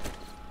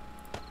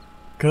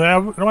 because I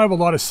don't have a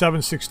lot of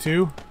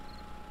 7.62.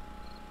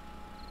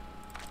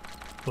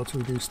 Let's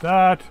reduce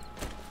that.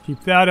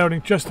 Keep that out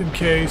just in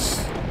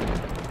case.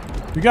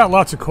 We got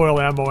lots of coil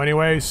ammo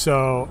anyway,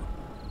 so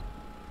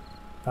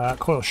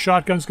coil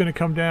shotgun's going to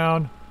come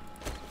down.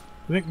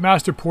 I think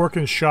Master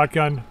Porkin's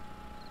shotgun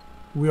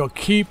we'll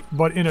keep,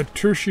 but in a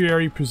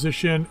tertiary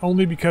position,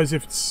 only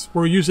because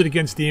we'll use it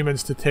against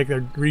demons to take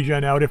their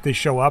regen out if they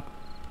show up.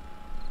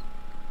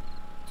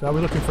 So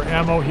we're looking for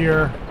ammo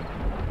here.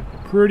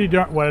 Pretty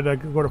darn... What did I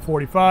go to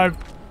 45?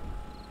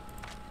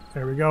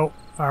 There we go.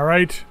 All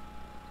right.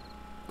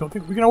 Don't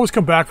think we can always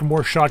come back for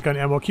more shotgun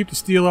ammo. Keep the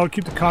steel out,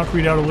 keep the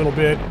concrete out a little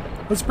bit.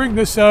 Let's bring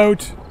this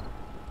out.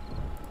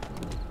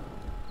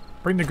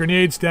 Bring the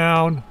grenades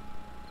down.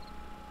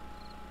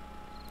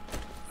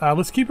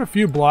 Let's keep a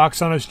few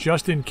blocks on us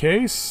just in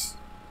case.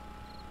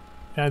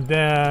 And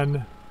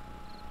then...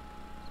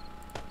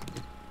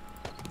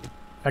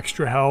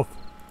 extra health.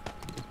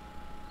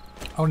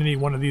 I only need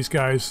one of these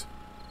guys.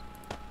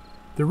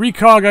 The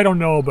recog I don't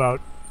know about.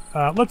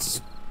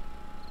 Let's...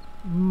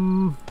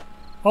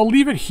 I'll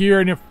leave it here,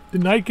 and if the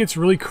night gets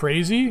really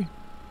crazy,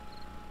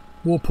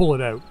 we'll pull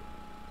it out.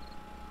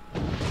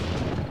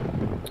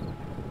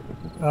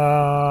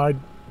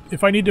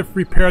 If I need to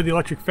repair the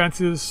electric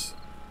fences,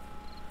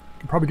 I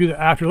can probably do that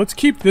after. Let's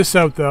keep this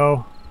out,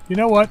 though. You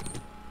know what?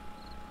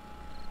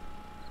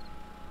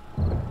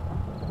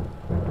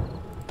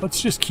 Let's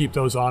just keep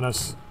those on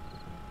us.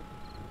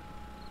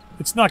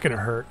 It's not going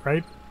to hurt,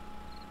 right?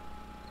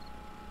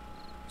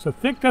 So I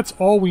think that's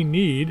all we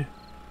need.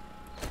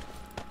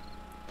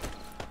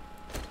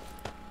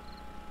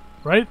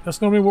 Right?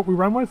 That's normally what we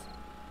run with?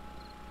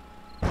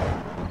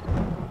 My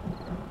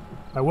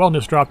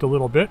wellness dropped a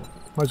little bit.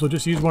 Might as well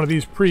just use one of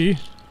these pre.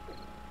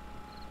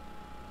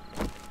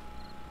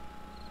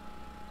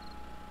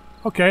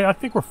 Okay, I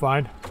think we're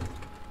fine.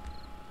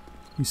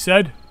 He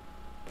said.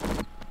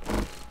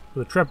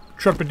 With a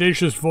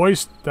trepidatious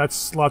voice,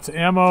 that's lots of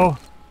ammo.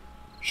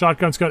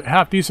 Shotgun's got a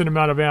half-decent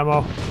amount of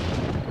ammo.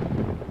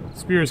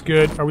 Spear is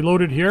good. Are we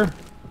loaded here?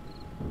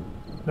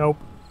 Nope.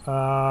 We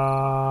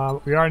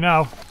are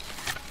now.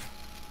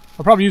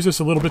 I'll probably use this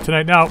a little bit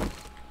tonight. Now,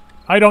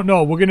 I don't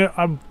know.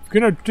 I'm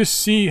gonna just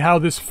see how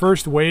this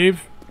first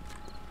wave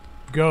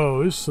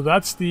goes. So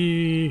that's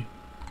the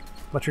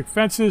electric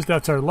fences.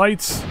 That's our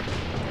lights.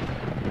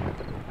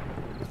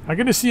 I'm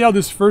gonna see how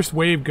this first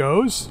wave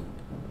goes,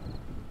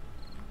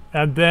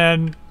 and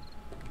then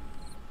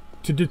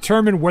to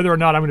determine whether or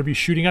not I'm going to be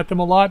shooting at them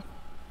a lot.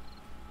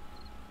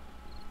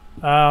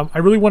 I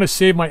really want to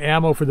save my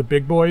ammo for the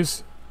big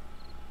boys.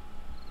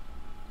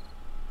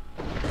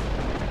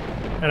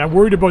 And I'm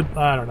worried about...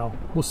 I don't know.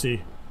 We'll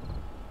see.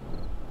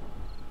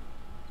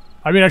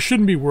 I mean, I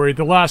shouldn't be worried.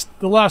 The last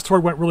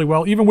horde went really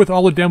well. Even with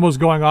all the demos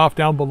going off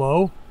down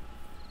below,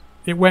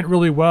 it went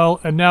really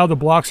well. And now the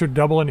blocks are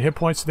double in hit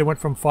points. So they went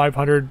from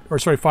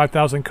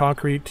 5,000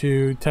 concrete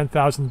to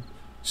 10,000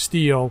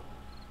 steel.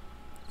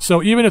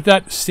 So even if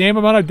that same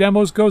amount of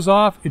demos goes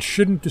off, it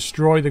shouldn't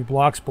destroy the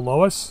blocks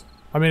below us.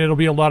 I mean, it'll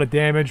be a lot of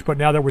damage, but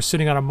now that we're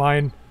sitting on a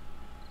mine,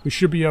 we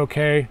should be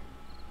okay.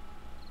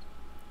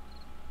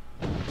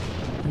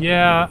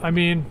 Yeah, I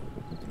mean...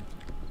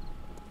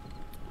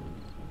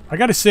 I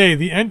gotta say,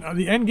 the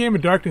end game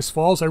of Darkness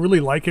Falls, I really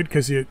like it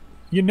because you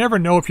never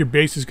know if your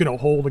base is gonna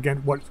hold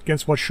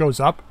against what shows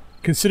up,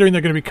 considering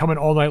they're gonna be coming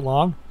all night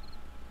long.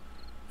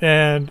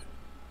 And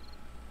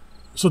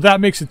so that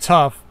makes it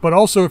tough. But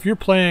also, if you're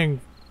playing,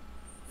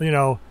 you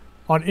know,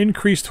 on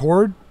increased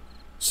horde,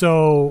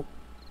 so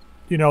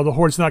you know the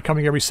horde's not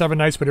coming every 7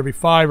 nights, but every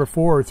 5 or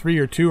 4 or 3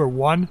 or 2 or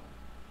 1.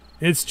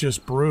 It's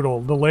just brutal.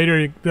 The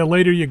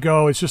later you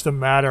go, it's just a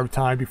matter of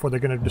time before they're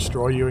gonna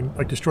destroy you and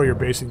like destroy your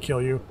base and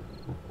kill you.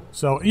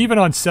 So even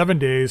on 7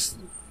 days,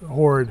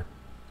 horde,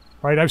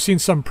 right? I've seen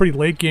some pretty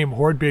late game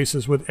horde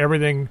bases with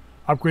everything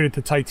upgraded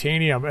to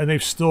titanium, and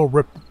they've still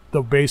ripped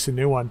the base a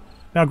new one.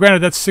 Now, granted,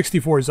 that's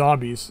 64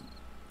 zombies.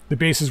 The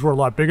bases were a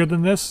lot bigger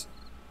than this,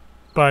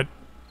 but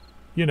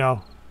you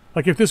know,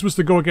 like if this was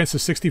to go against a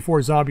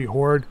 64 zombie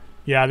horde,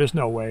 yeah, there's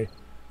no way.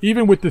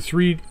 Even with the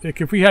 3,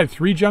 like if we had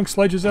 3 junk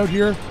sledges out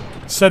here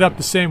set up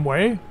the same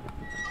way,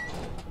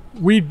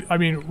 I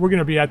mean, we're going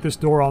to be at this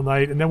door all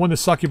night, and then when the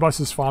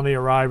succubuses finally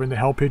arrive and the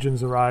hell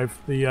pigeons arrive,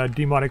 the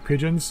demonic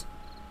pigeons,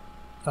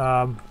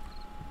 we're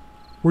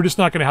just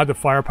not going to have the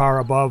firepower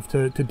above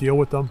to deal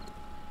with them.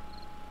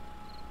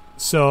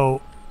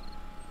 So,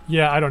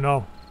 yeah, I don't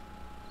know.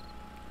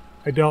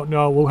 I don't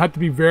know. We'll have to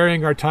be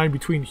varying our time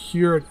between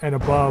here and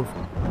above.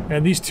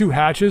 And these 2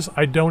 hatches,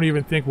 I don't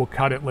even think will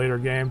cut it later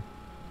game.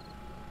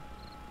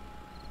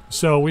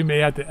 So we may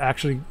have to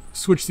actually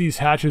switch these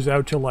hatches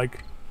out to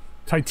like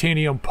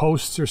titanium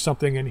posts or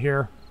something in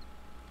here.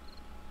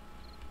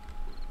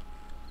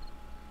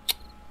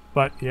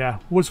 But yeah,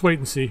 we'll just wait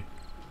and see.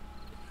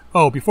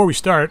 Oh, before we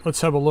start,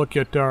 let's have a look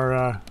at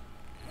our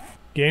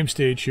game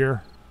stage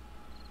here.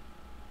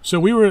 So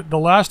we were, the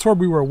last horde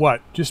we were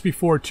what? Just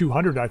before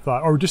 200, I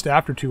thought, or just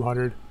after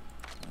 200.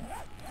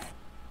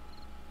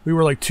 We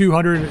were like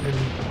 200 and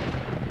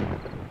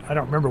I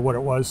don't remember what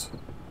it was.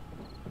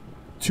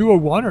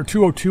 201 or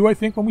 202, I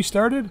think, when we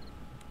started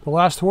the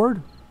last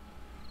horde.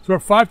 So we're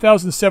at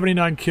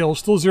 5,079 kills,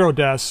 still 0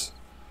 deaths.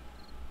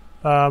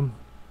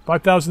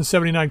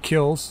 5,079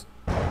 kills.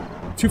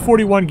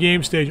 241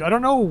 game stage. I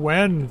don't know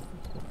when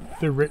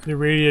the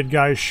radiated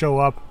guys show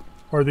up,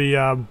 or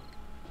the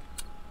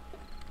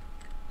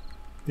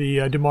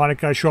demonic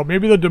guys show up.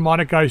 Maybe the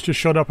demonic guys just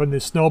showed up in the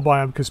snow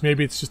biome because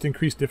maybe it's just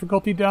increased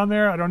difficulty down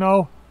there. I don't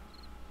know.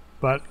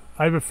 But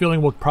I have a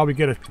feeling we'll probably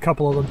get a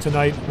couple of them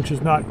tonight, which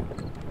is not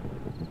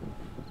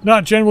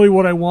generally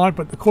what I want,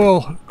 but the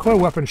coil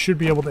weapon should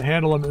be able to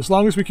handle them as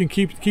long as we can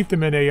keep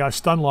them in a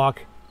stun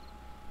lock.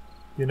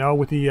 You know,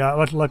 with the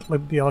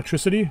the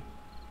electricity.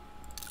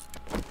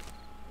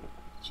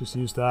 Let's just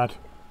use that.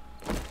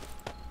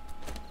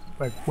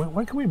 Like,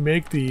 when can we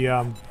make the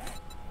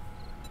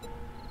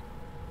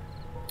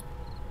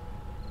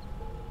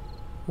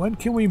when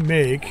can we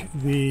make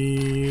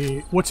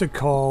the, what's it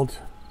called?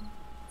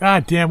 Ah,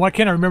 damn! Why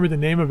can't I remember the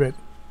name of it?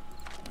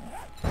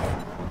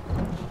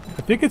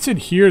 I think it's in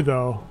here,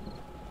 though.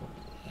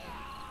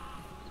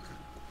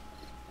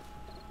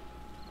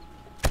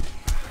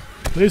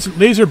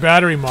 Laser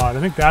battery mod. I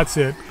think that's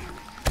it.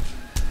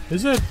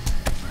 Is it?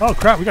 Oh,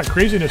 crap. We got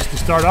craziness to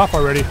start off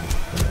already.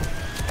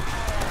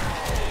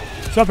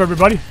 What's up,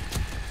 everybody?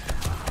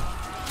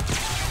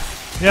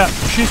 Yeah,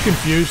 she's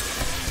confused.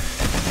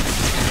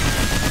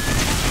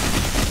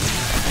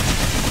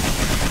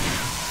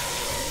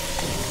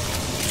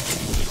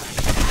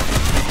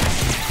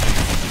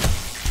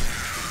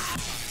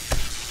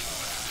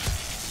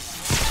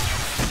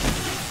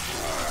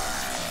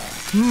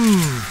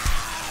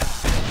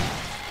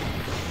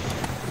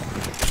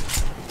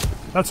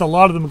 That's a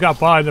lot of them got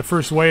by in the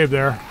first wave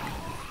there.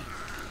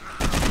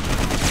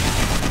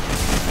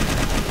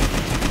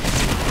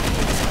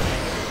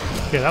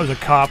 Okay, that was a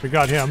cop. We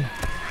got him.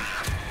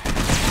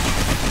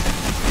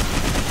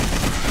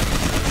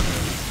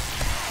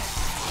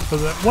 So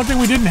the one thing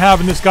we didn't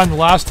have in this gun the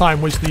last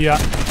time was the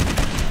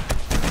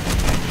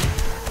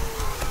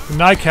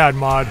NICAD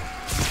mod.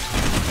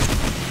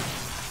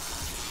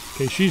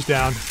 Okay, she's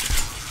down.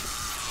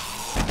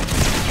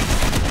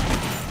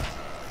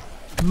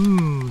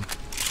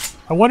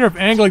 I wonder if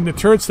angling the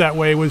turrets that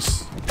way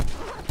was...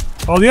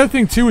 Oh, the other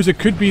thing too is it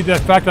could be the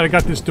fact that I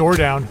got this door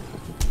down.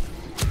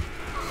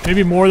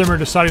 Maybe more of them are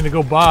deciding to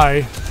go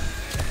by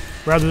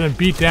rather than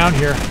beat down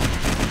here.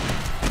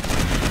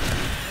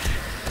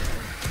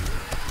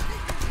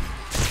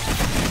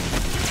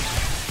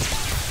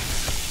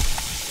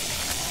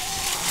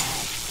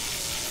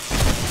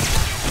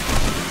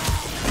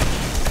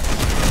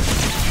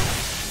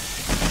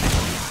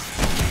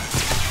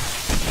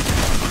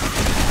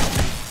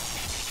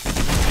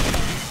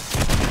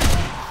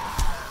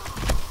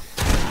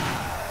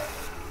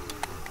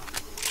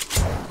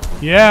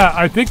 Yeah,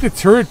 I think the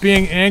turret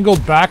being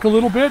angled back a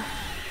little bit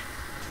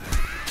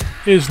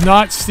is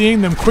not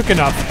seeing them quick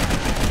enough.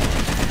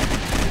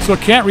 So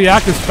it can't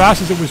react as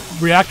fast as it was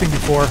reacting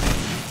before.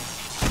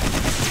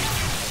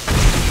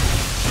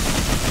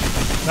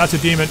 That's a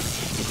demon.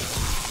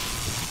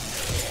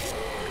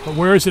 But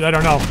where is it? I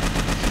don't know.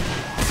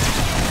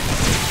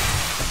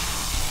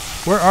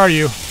 Where are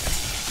you?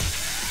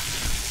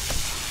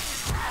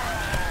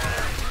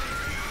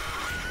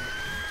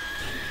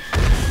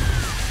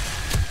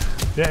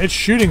 Yeah, it's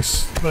shooting,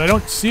 but I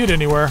don't see it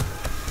anywhere.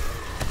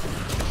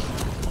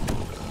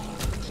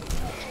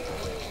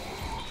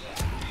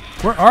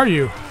 Where are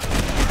you?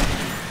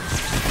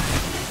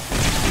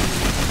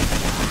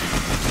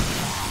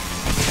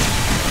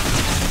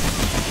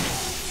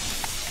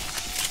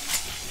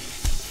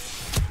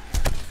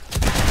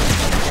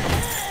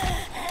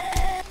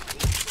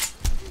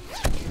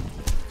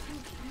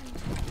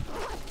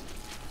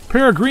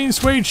 Pair of green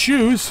suede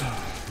shoes.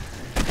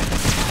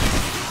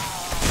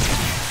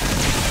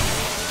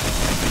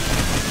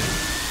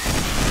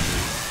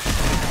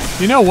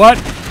 You know what?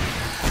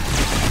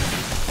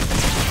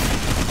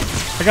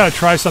 I gotta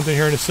try something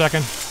here in a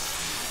second.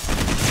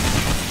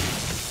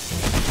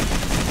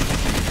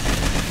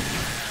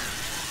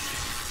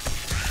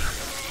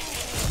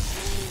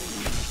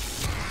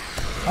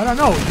 I don't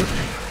know.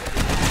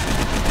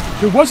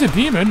 There was a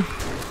demon.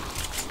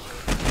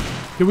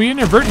 Did we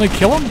inadvertently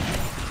kill him?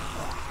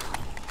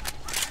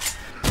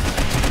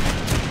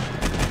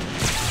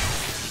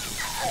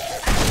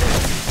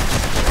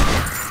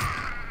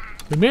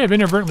 We may have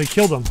inadvertently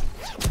killed him.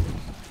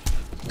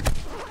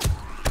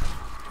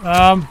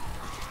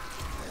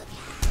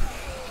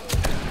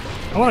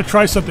 I want to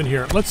try something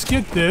here. Let's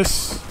get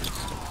this.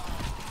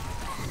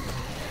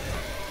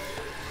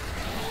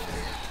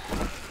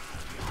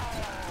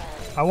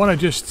 I want to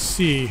just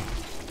see.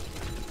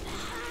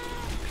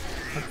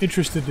 I'm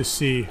interested to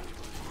see.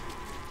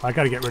 I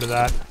got to get rid of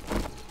that.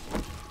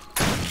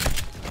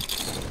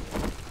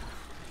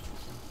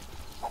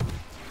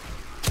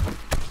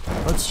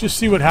 Let's just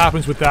see what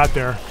happens with that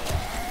there.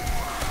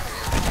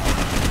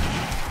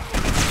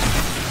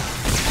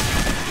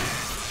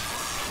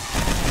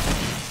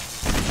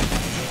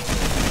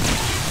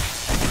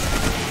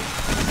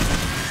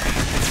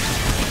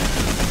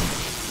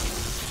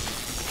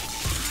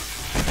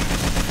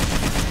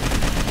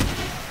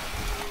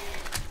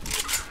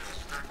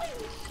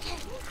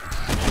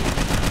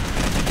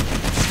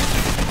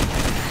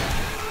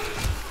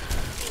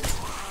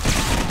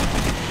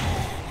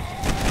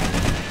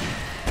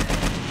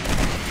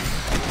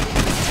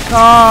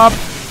 Stop!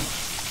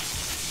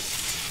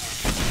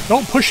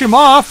 Don't push him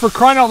off, for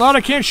crying out loud,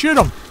 I can't shoot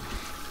him.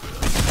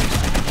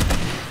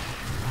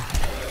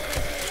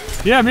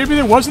 Yeah, maybe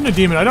there wasn't a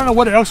demon. I don't know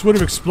what else would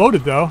have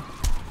exploded though.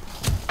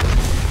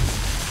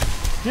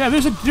 Yeah,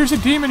 there's a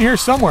demon here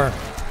somewhere.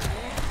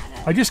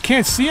 I just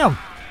can't see him.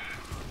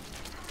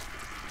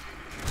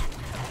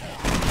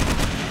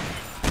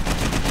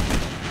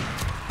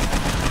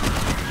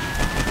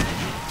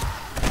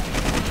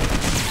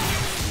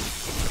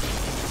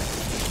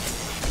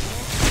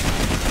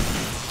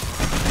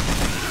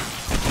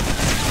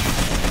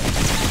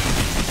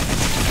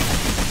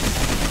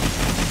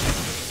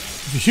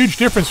 Huge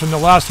difference from the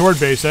last horde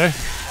base, eh?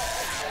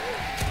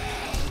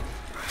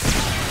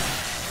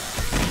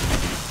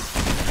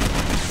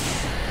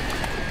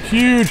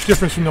 Huge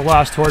difference from the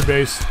last horde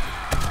base.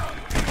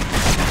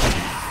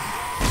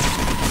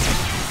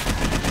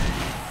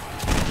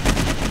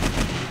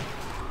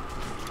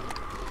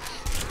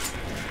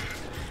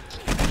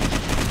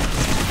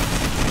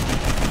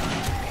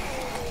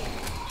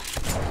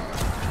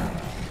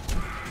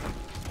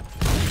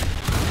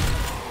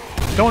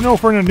 Don't know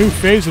if we're in a new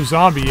phase of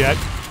zombie yet.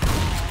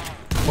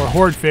 Or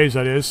horde phase,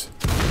 that is.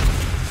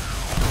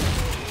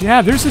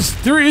 Yeah,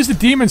 there is a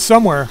demon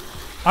somewhere.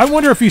 I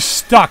wonder if he's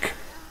stuck.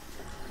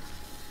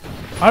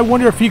 I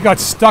wonder if he got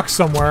stuck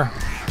somewhere.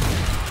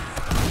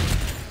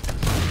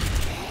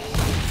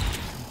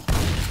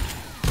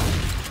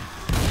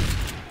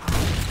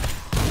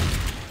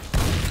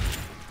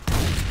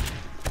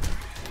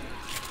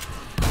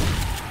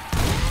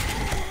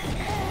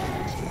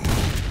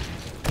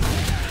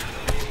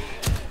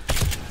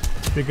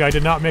 Big guy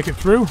did not make it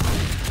through.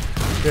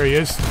 There he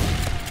is.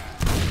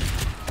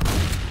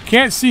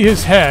 Can't see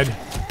his head.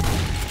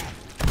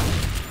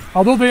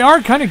 Although they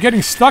are kind of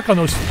getting stuck on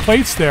those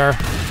plates there.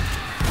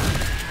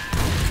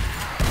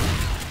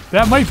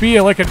 That might be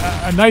like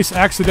a nice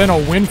accidental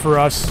win for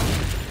us.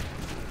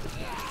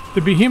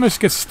 The behemoths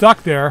get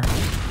stuck there.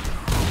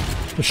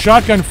 The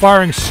shotgun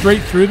firing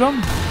straight through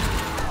them.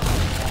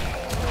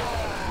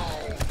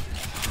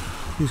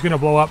 He's gonna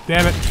blow up,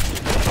 damn it.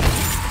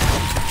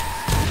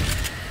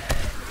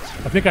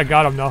 I think I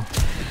got him though.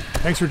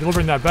 Thanks for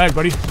delivering that bag,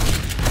 buddy.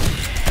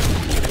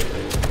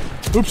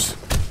 Oops.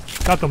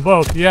 Got them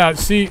both. Yeah,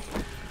 see.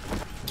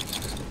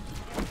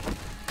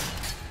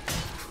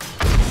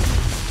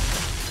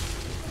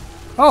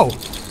 Oh.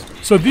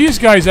 So these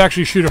guys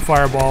actually shoot a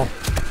fireball.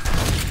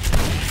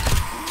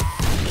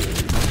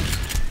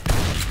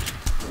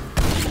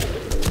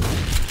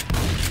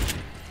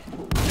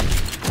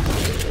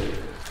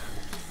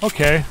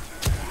 Okay.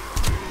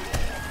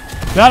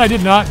 That I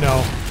did not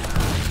know.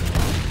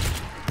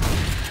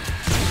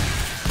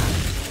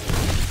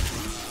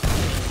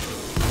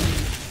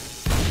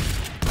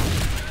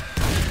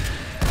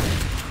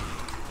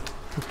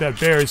 That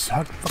bear's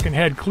fucking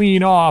head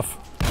clean off.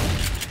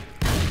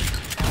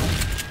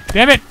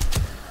 Damn it!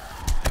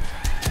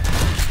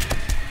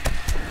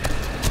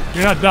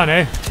 You're not done,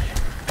 eh?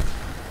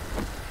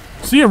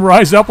 See him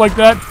rise up like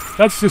that?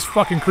 That's just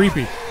fucking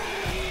creepy.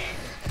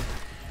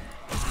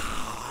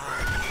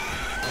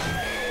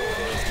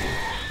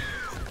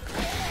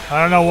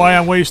 I don't know why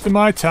I'm wasting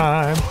my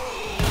time.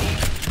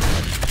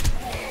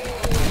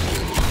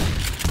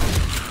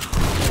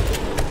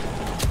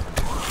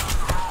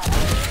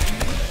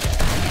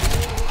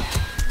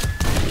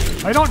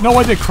 I don't know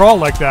why they crawl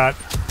like that.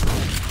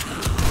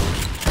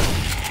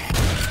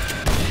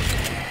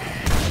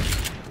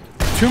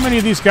 Too many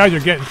of these guys are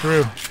getting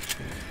through.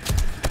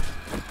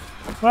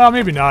 Well,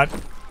 maybe not.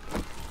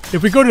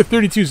 If we go to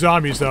 32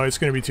 zombies, though, it's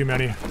going to be too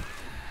many.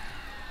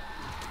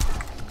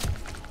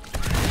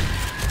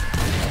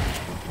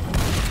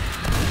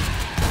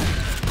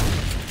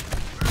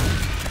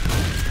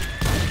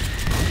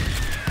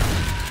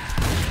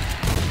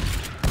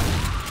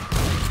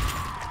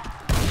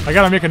 I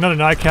gotta make another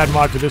NiCad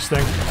mod for this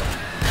thing.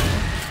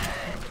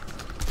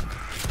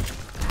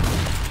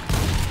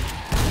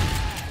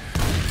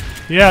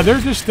 Yeah,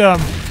 they're just,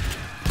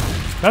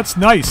 that's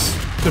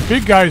nice. The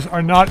big guys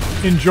are not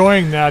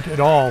enjoying that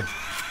at all.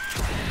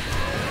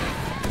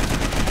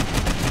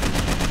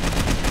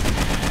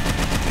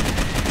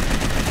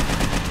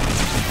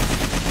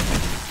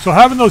 So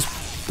having those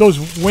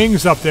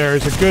wings up there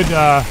is a good,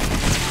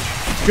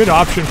 good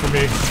option for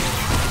me.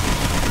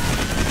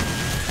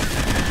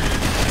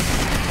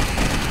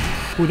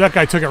 Ooh, that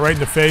guy took it right in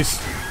the face.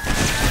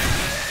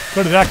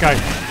 Go to that guy.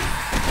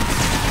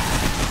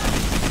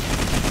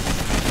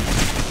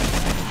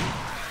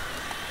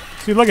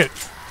 See, look at.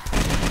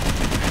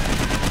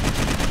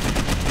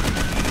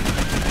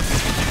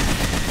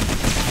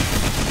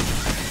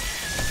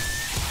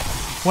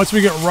 Once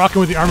we get rocking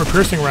with the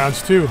armor-piercing rounds,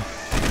 too.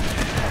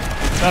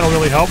 That'll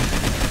really help.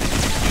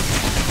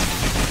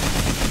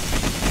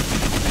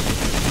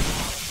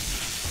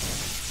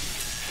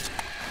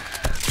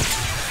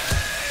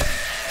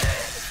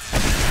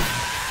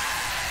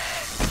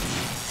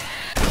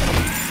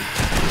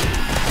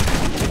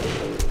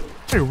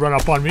 They run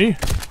up on me.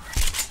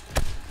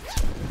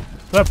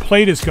 That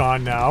plate is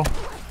gone now.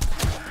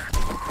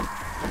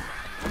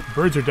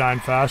 Birds are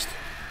dying fast.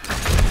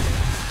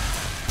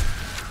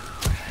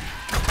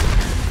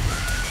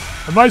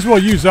 I might as well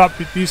use up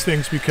these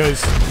things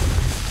because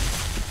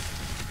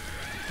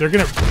they're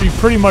going to be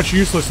pretty much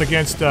useless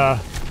against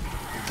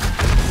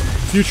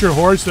future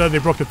hordes. They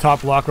broke the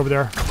top block over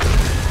there.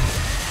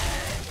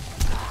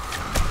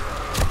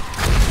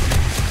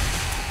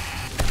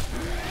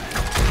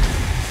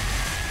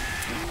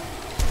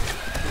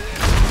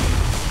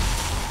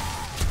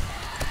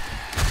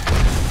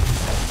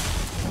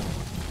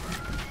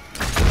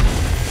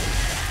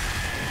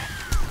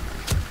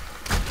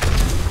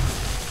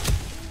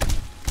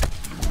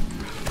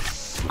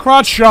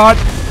 Crotch shot.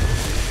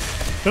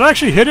 Did I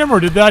actually hit him,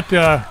 or did that,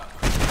 I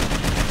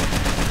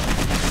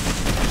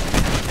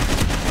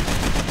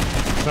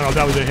don't know if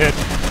that was a hit.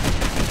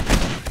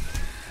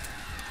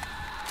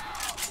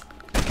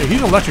 Okay,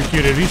 he's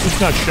electrocuted. He's just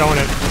not showing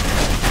it.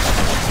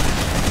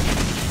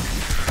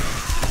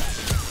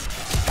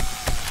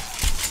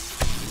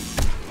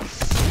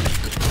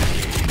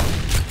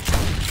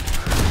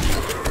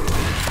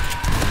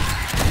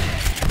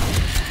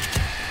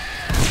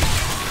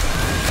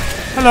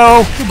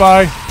 Hello.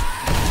 Goodbye.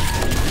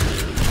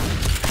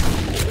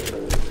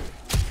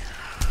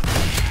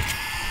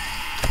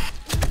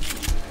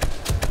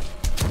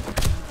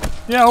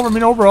 Yeah, I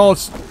mean, overall,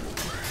 it's...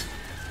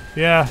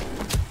 Yeah.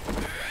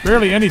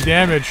 Barely any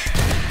damage.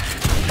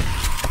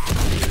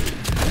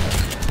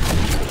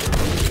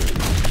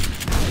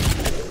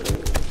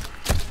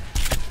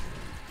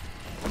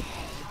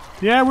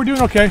 Yeah, we're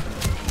doing okay.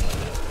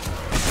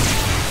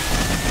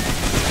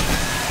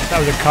 That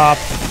was a cop.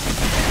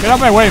 Get out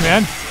of my way,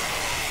 man.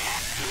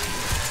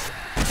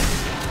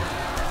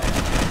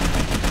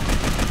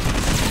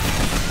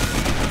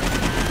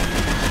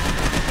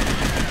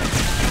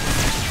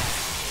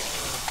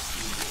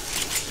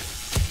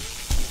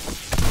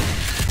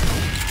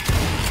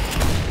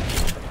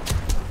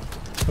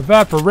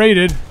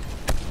 Evaporated.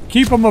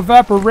 Keep them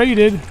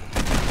evaporated.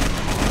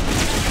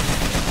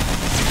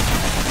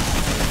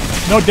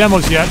 No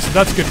demos yet, so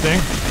that's a good thing.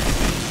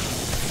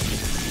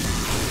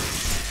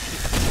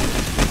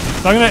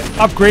 So I'm going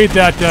to upgrade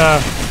that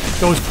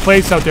those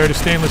plates out there to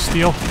stainless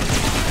steel. I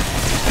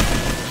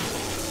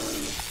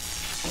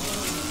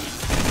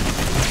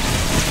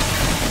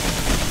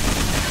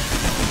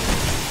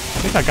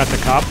think I got the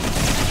cop.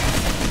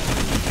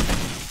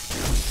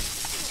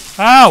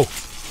 Ow!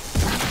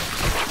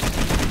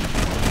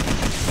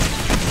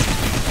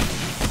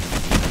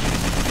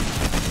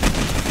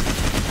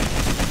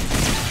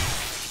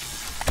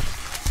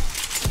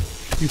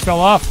 You fell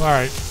off?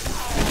 Alright.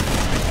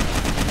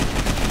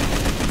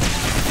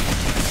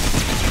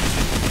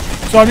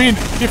 So, I mean,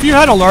 if you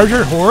had a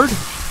larger horde,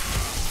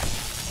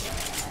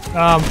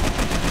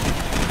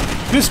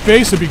 this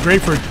base would be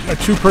great for a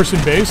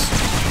two-person base.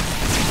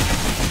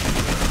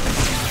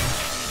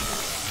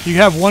 You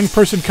have one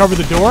person cover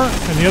the door,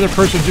 and the other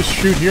person just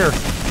shoot here.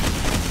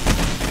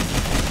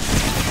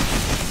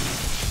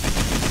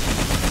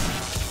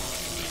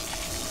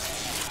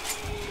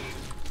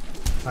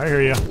 I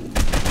hear you.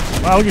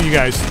 Wow, look at you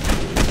guys.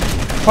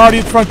 Party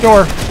at the front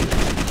door.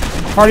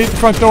 Party at the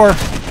front door.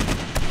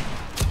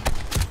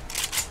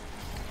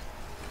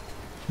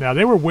 Now,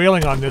 they were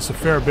wailing on this a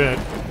fair bit.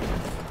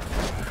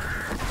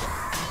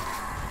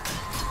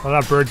 Oh,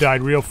 that bird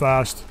died real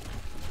fast.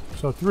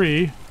 So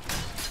 3.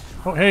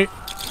 Oh, hey.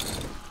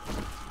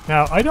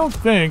 Now, I don't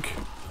think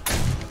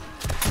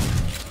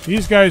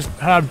these guys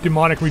have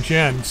demonic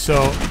regen,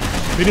 so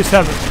they just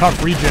have a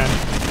tough regen.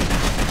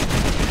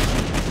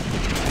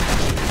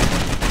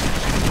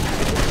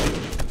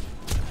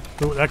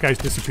 Oh, that guy's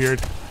disappeared.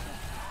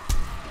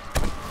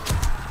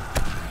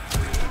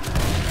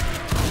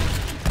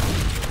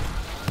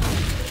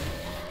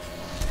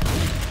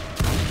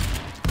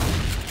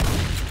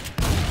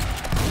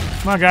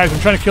 Come on, guys, I'm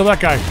trying to kill that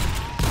guy.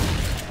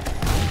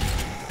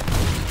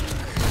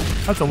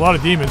 That's a lot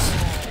of demons.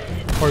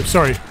 Or,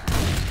 sorry,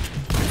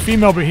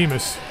 female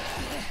behemoths.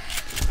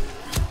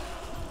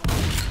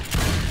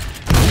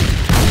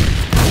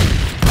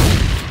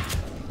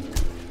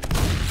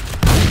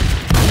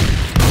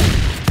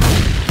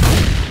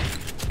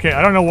 Okay,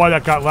 I don't know why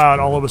that got loud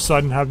all of a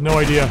sudden. I have no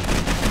idea.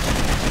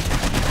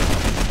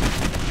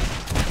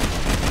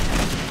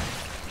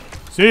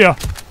 See ya.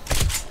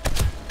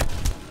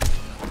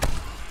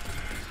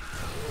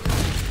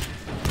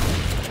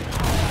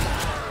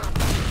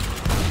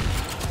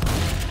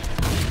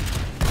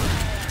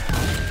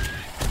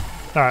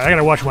 Alright, I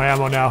gotta watch my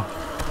ammo now.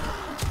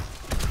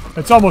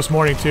 It's almost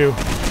morning, too.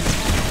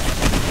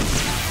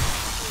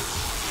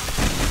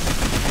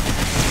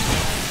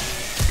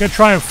 Gonna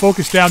try and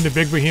focus down the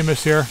big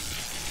behemoths here.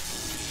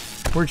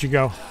 Where'd you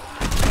go?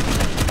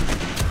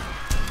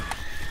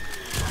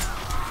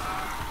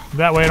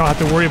 That way I don't have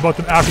to worry about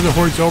them after the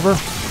horde's over.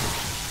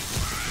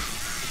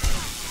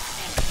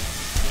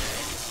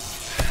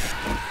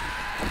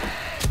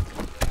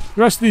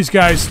 The rest of these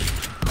guys...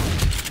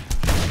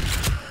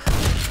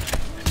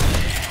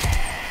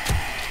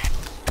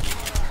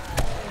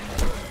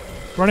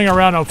 running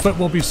around on foot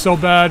won't be so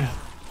bad.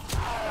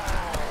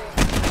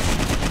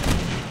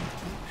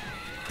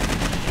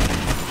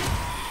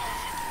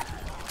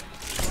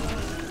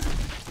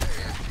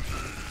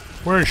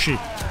 Where is she?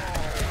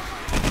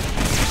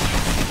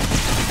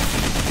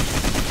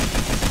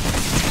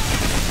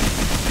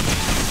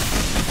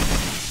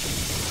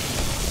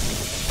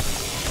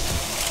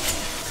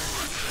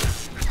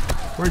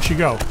 Where'd she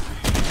go?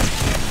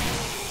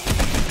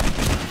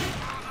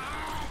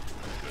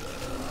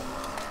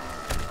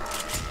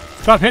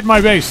 Stop hitting my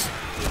base.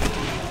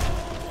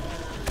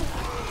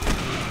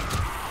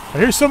 I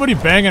hear somebody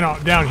banging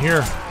out down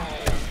here.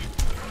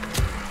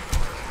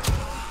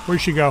 Where'd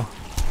she go?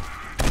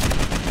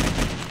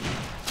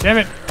 Damn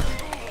it.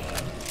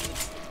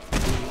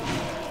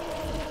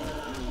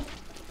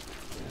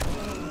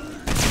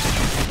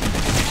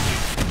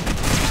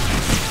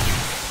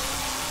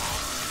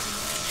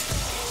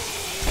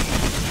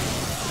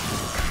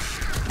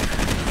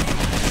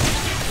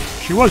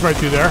 She was right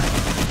through there.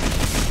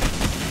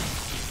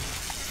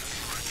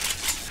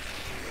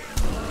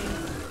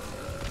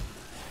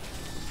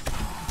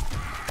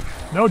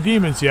 No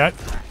demons yet.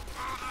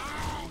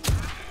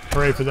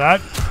 Hooray for that.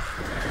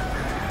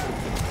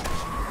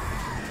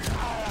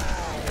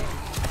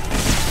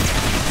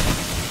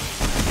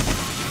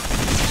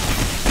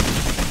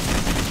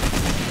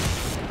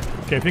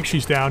 Okay, I think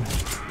she's down.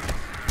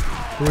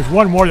 There was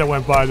one more that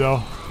went by,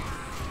 though.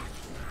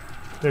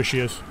 There she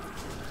is.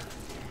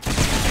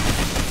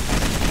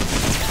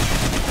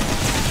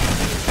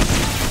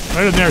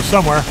 Right in there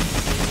somewhere.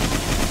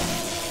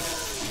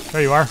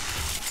 There you are.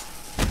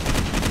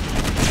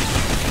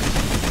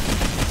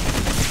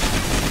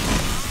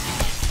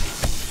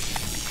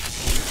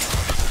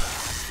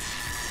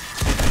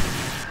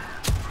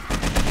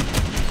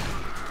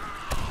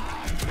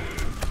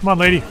 Come on,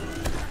 lady.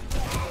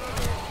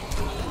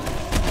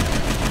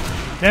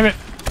 Damn it.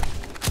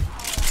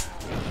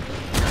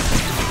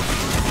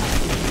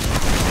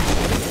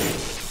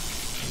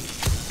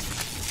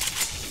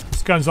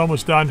 This gun's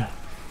almost done.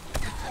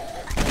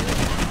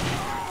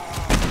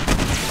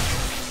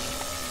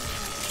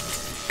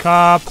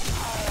 Cop.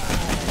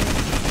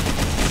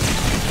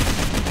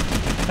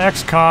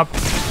 Ex-cop.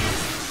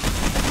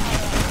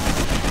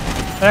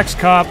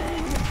 Ex-cop.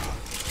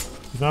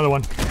 There's another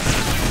one.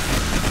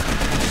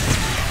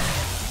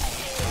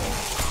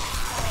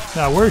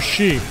 Now, where's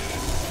she?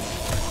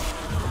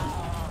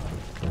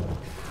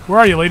 Where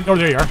are you, lady? Oh,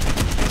 there you are.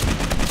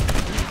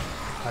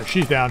 Alright,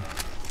 she's down.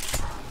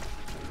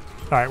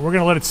 Alright, we're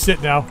gonna let it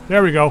sit now.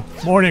 There we go.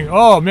 Morning.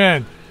 Oh,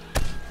 man.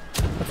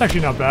 That's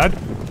actually not bad.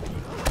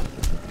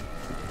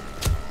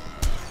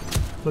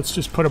 Let's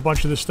just put a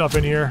bunch of this stuff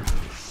in here.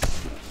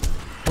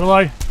 Will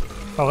I?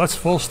 Oh, that's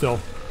full still.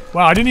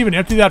 Wow, I didn't even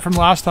empty that from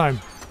last time.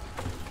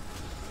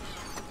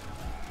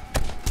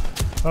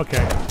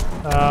 Okay.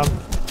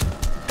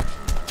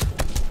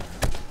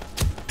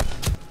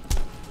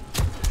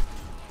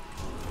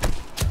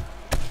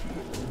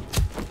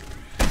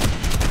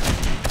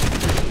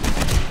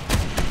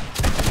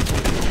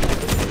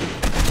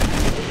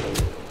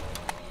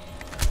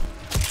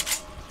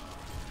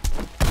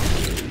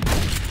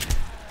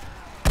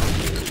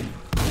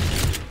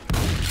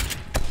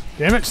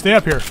 Damn it, stay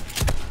up here.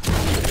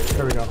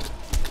 There we go.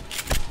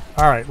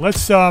 Alright,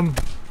 let's, that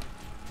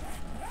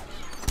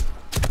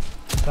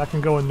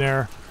can go in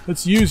there.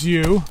 Let's use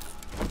you.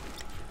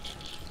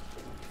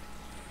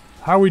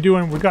 How are we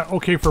doing? We got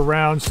okay for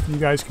rounds. You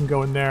guys can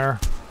go in there.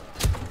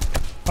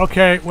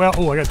 Okay, well,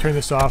 oh, I gotta turn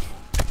this off.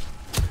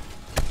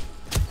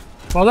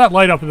 Well, that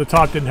light up at the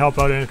top didn't help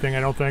out anything, I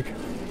don't think.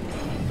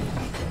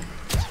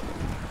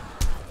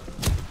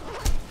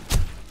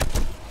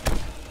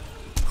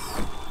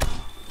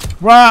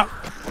 Wow!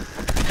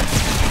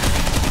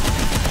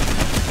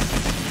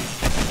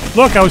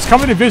 Look, I was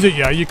coming to visit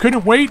you. You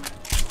couldn't wait?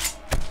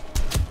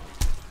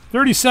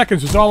 30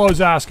 seconds was all I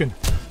was asking.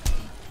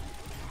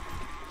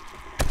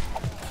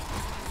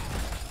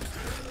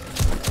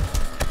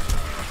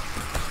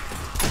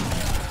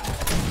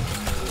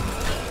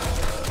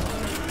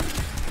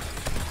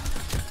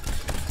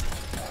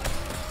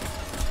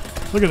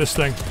 Look at this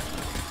thing.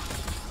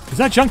 Is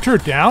that junk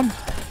turret down?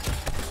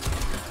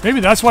 Maybe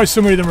that's why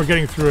so many of them are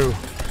getting through.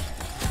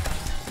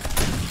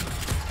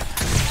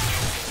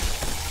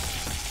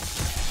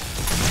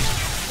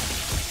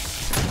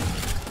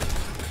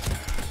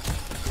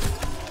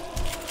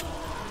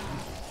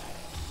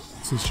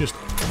 This is just...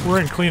 we're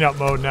in cleanup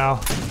mode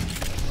now.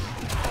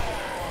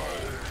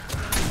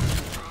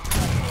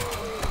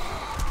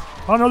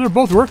 Oh no, they're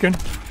both working.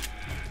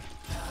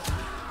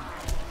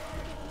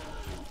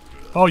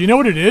 Oh, you know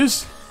what it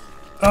is?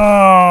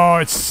 Oh,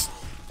 it's...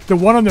 the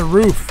one on the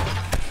roof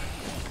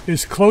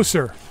is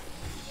closer.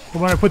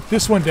 But when I put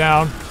this one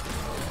down,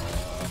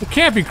 it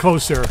can't be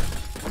closer.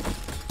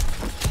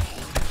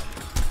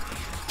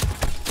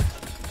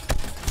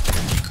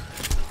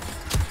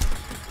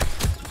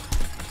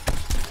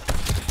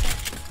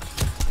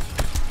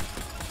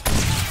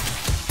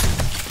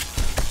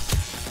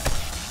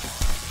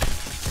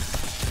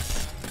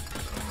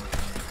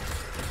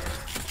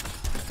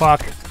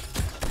 Fuck.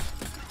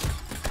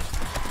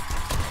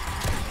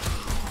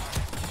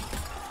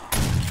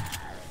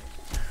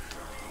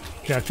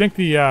 Okay, I think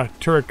the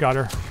turret got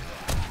her.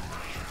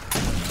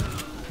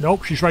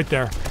 Nope, she's right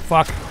there.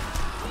 Fuck.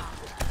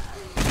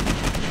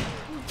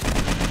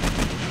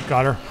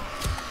 Got her.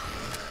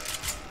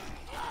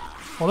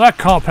 Well, that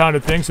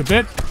compounded things a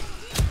bit.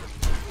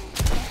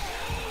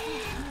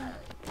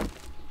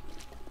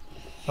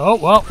 Oh,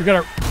 well, we got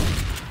our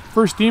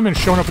first demon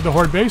showing up at the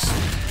horde base.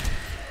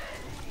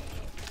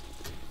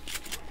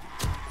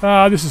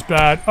 This is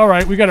bad.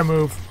 Alright, we gotta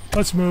move.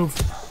 Let's move.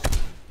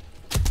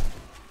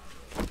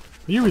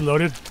 Are you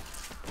reloaded?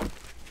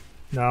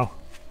 No.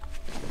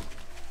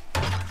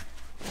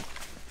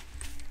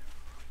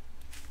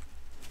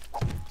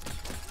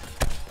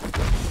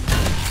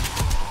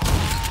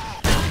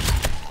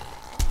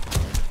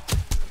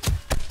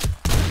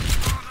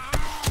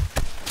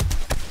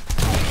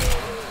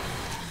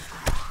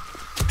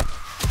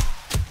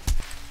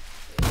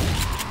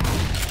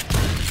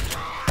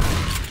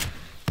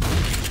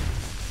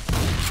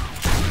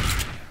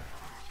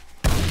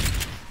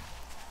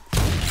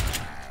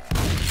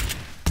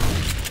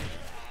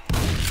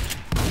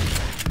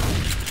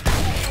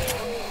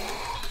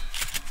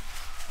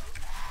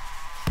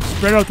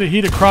 Spread out the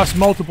heat across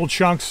multiple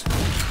chunks.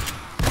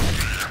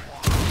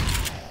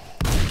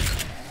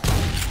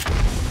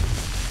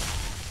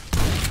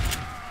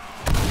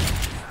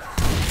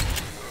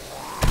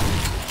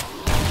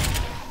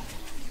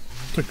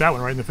 Took that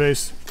one right in the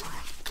face.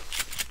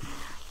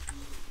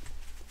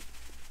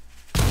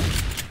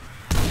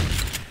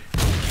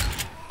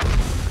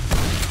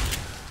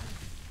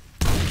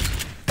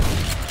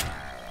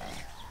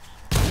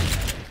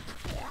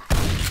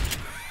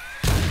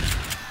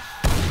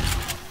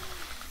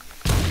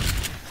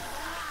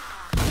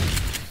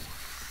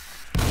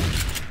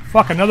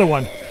 Fuck, another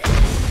one.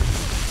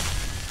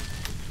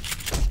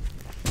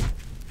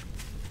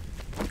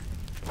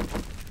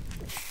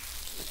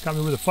 Got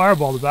me with a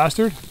fireball, the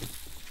bastard.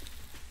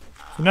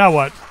 So now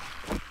what?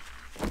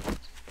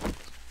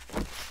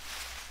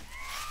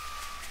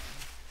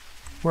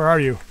 Where are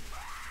you?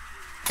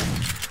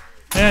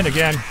 And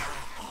again.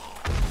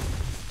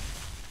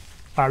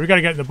 Alright, we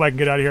gotta get in the bike and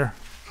get out of here.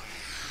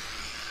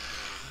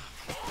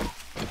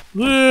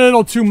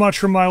 Little too much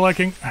for my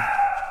liking.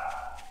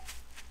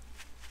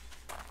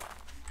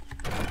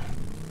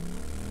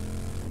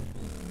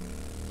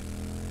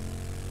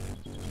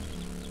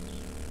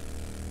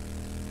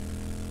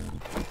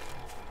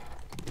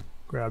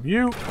 Grab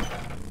you.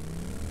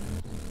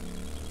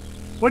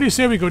 What do you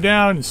say we go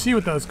down and see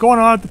what's going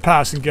on at the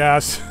passing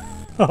gas?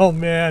 Oh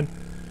man.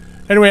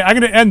 Anyway, I'm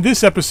going to end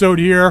this episode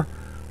here.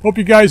 Hope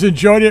you guys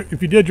enjoyed it.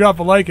 If you did, drop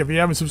a like. If you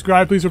haven't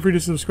subscribed, please feel free to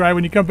subscribe.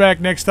 When you come back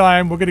next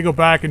time, we're going to go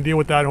back and deal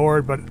with that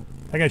horde, but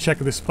I got to check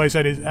if this place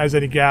has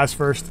any gas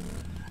first.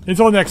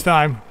 Until next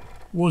time,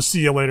 we'll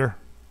see you later.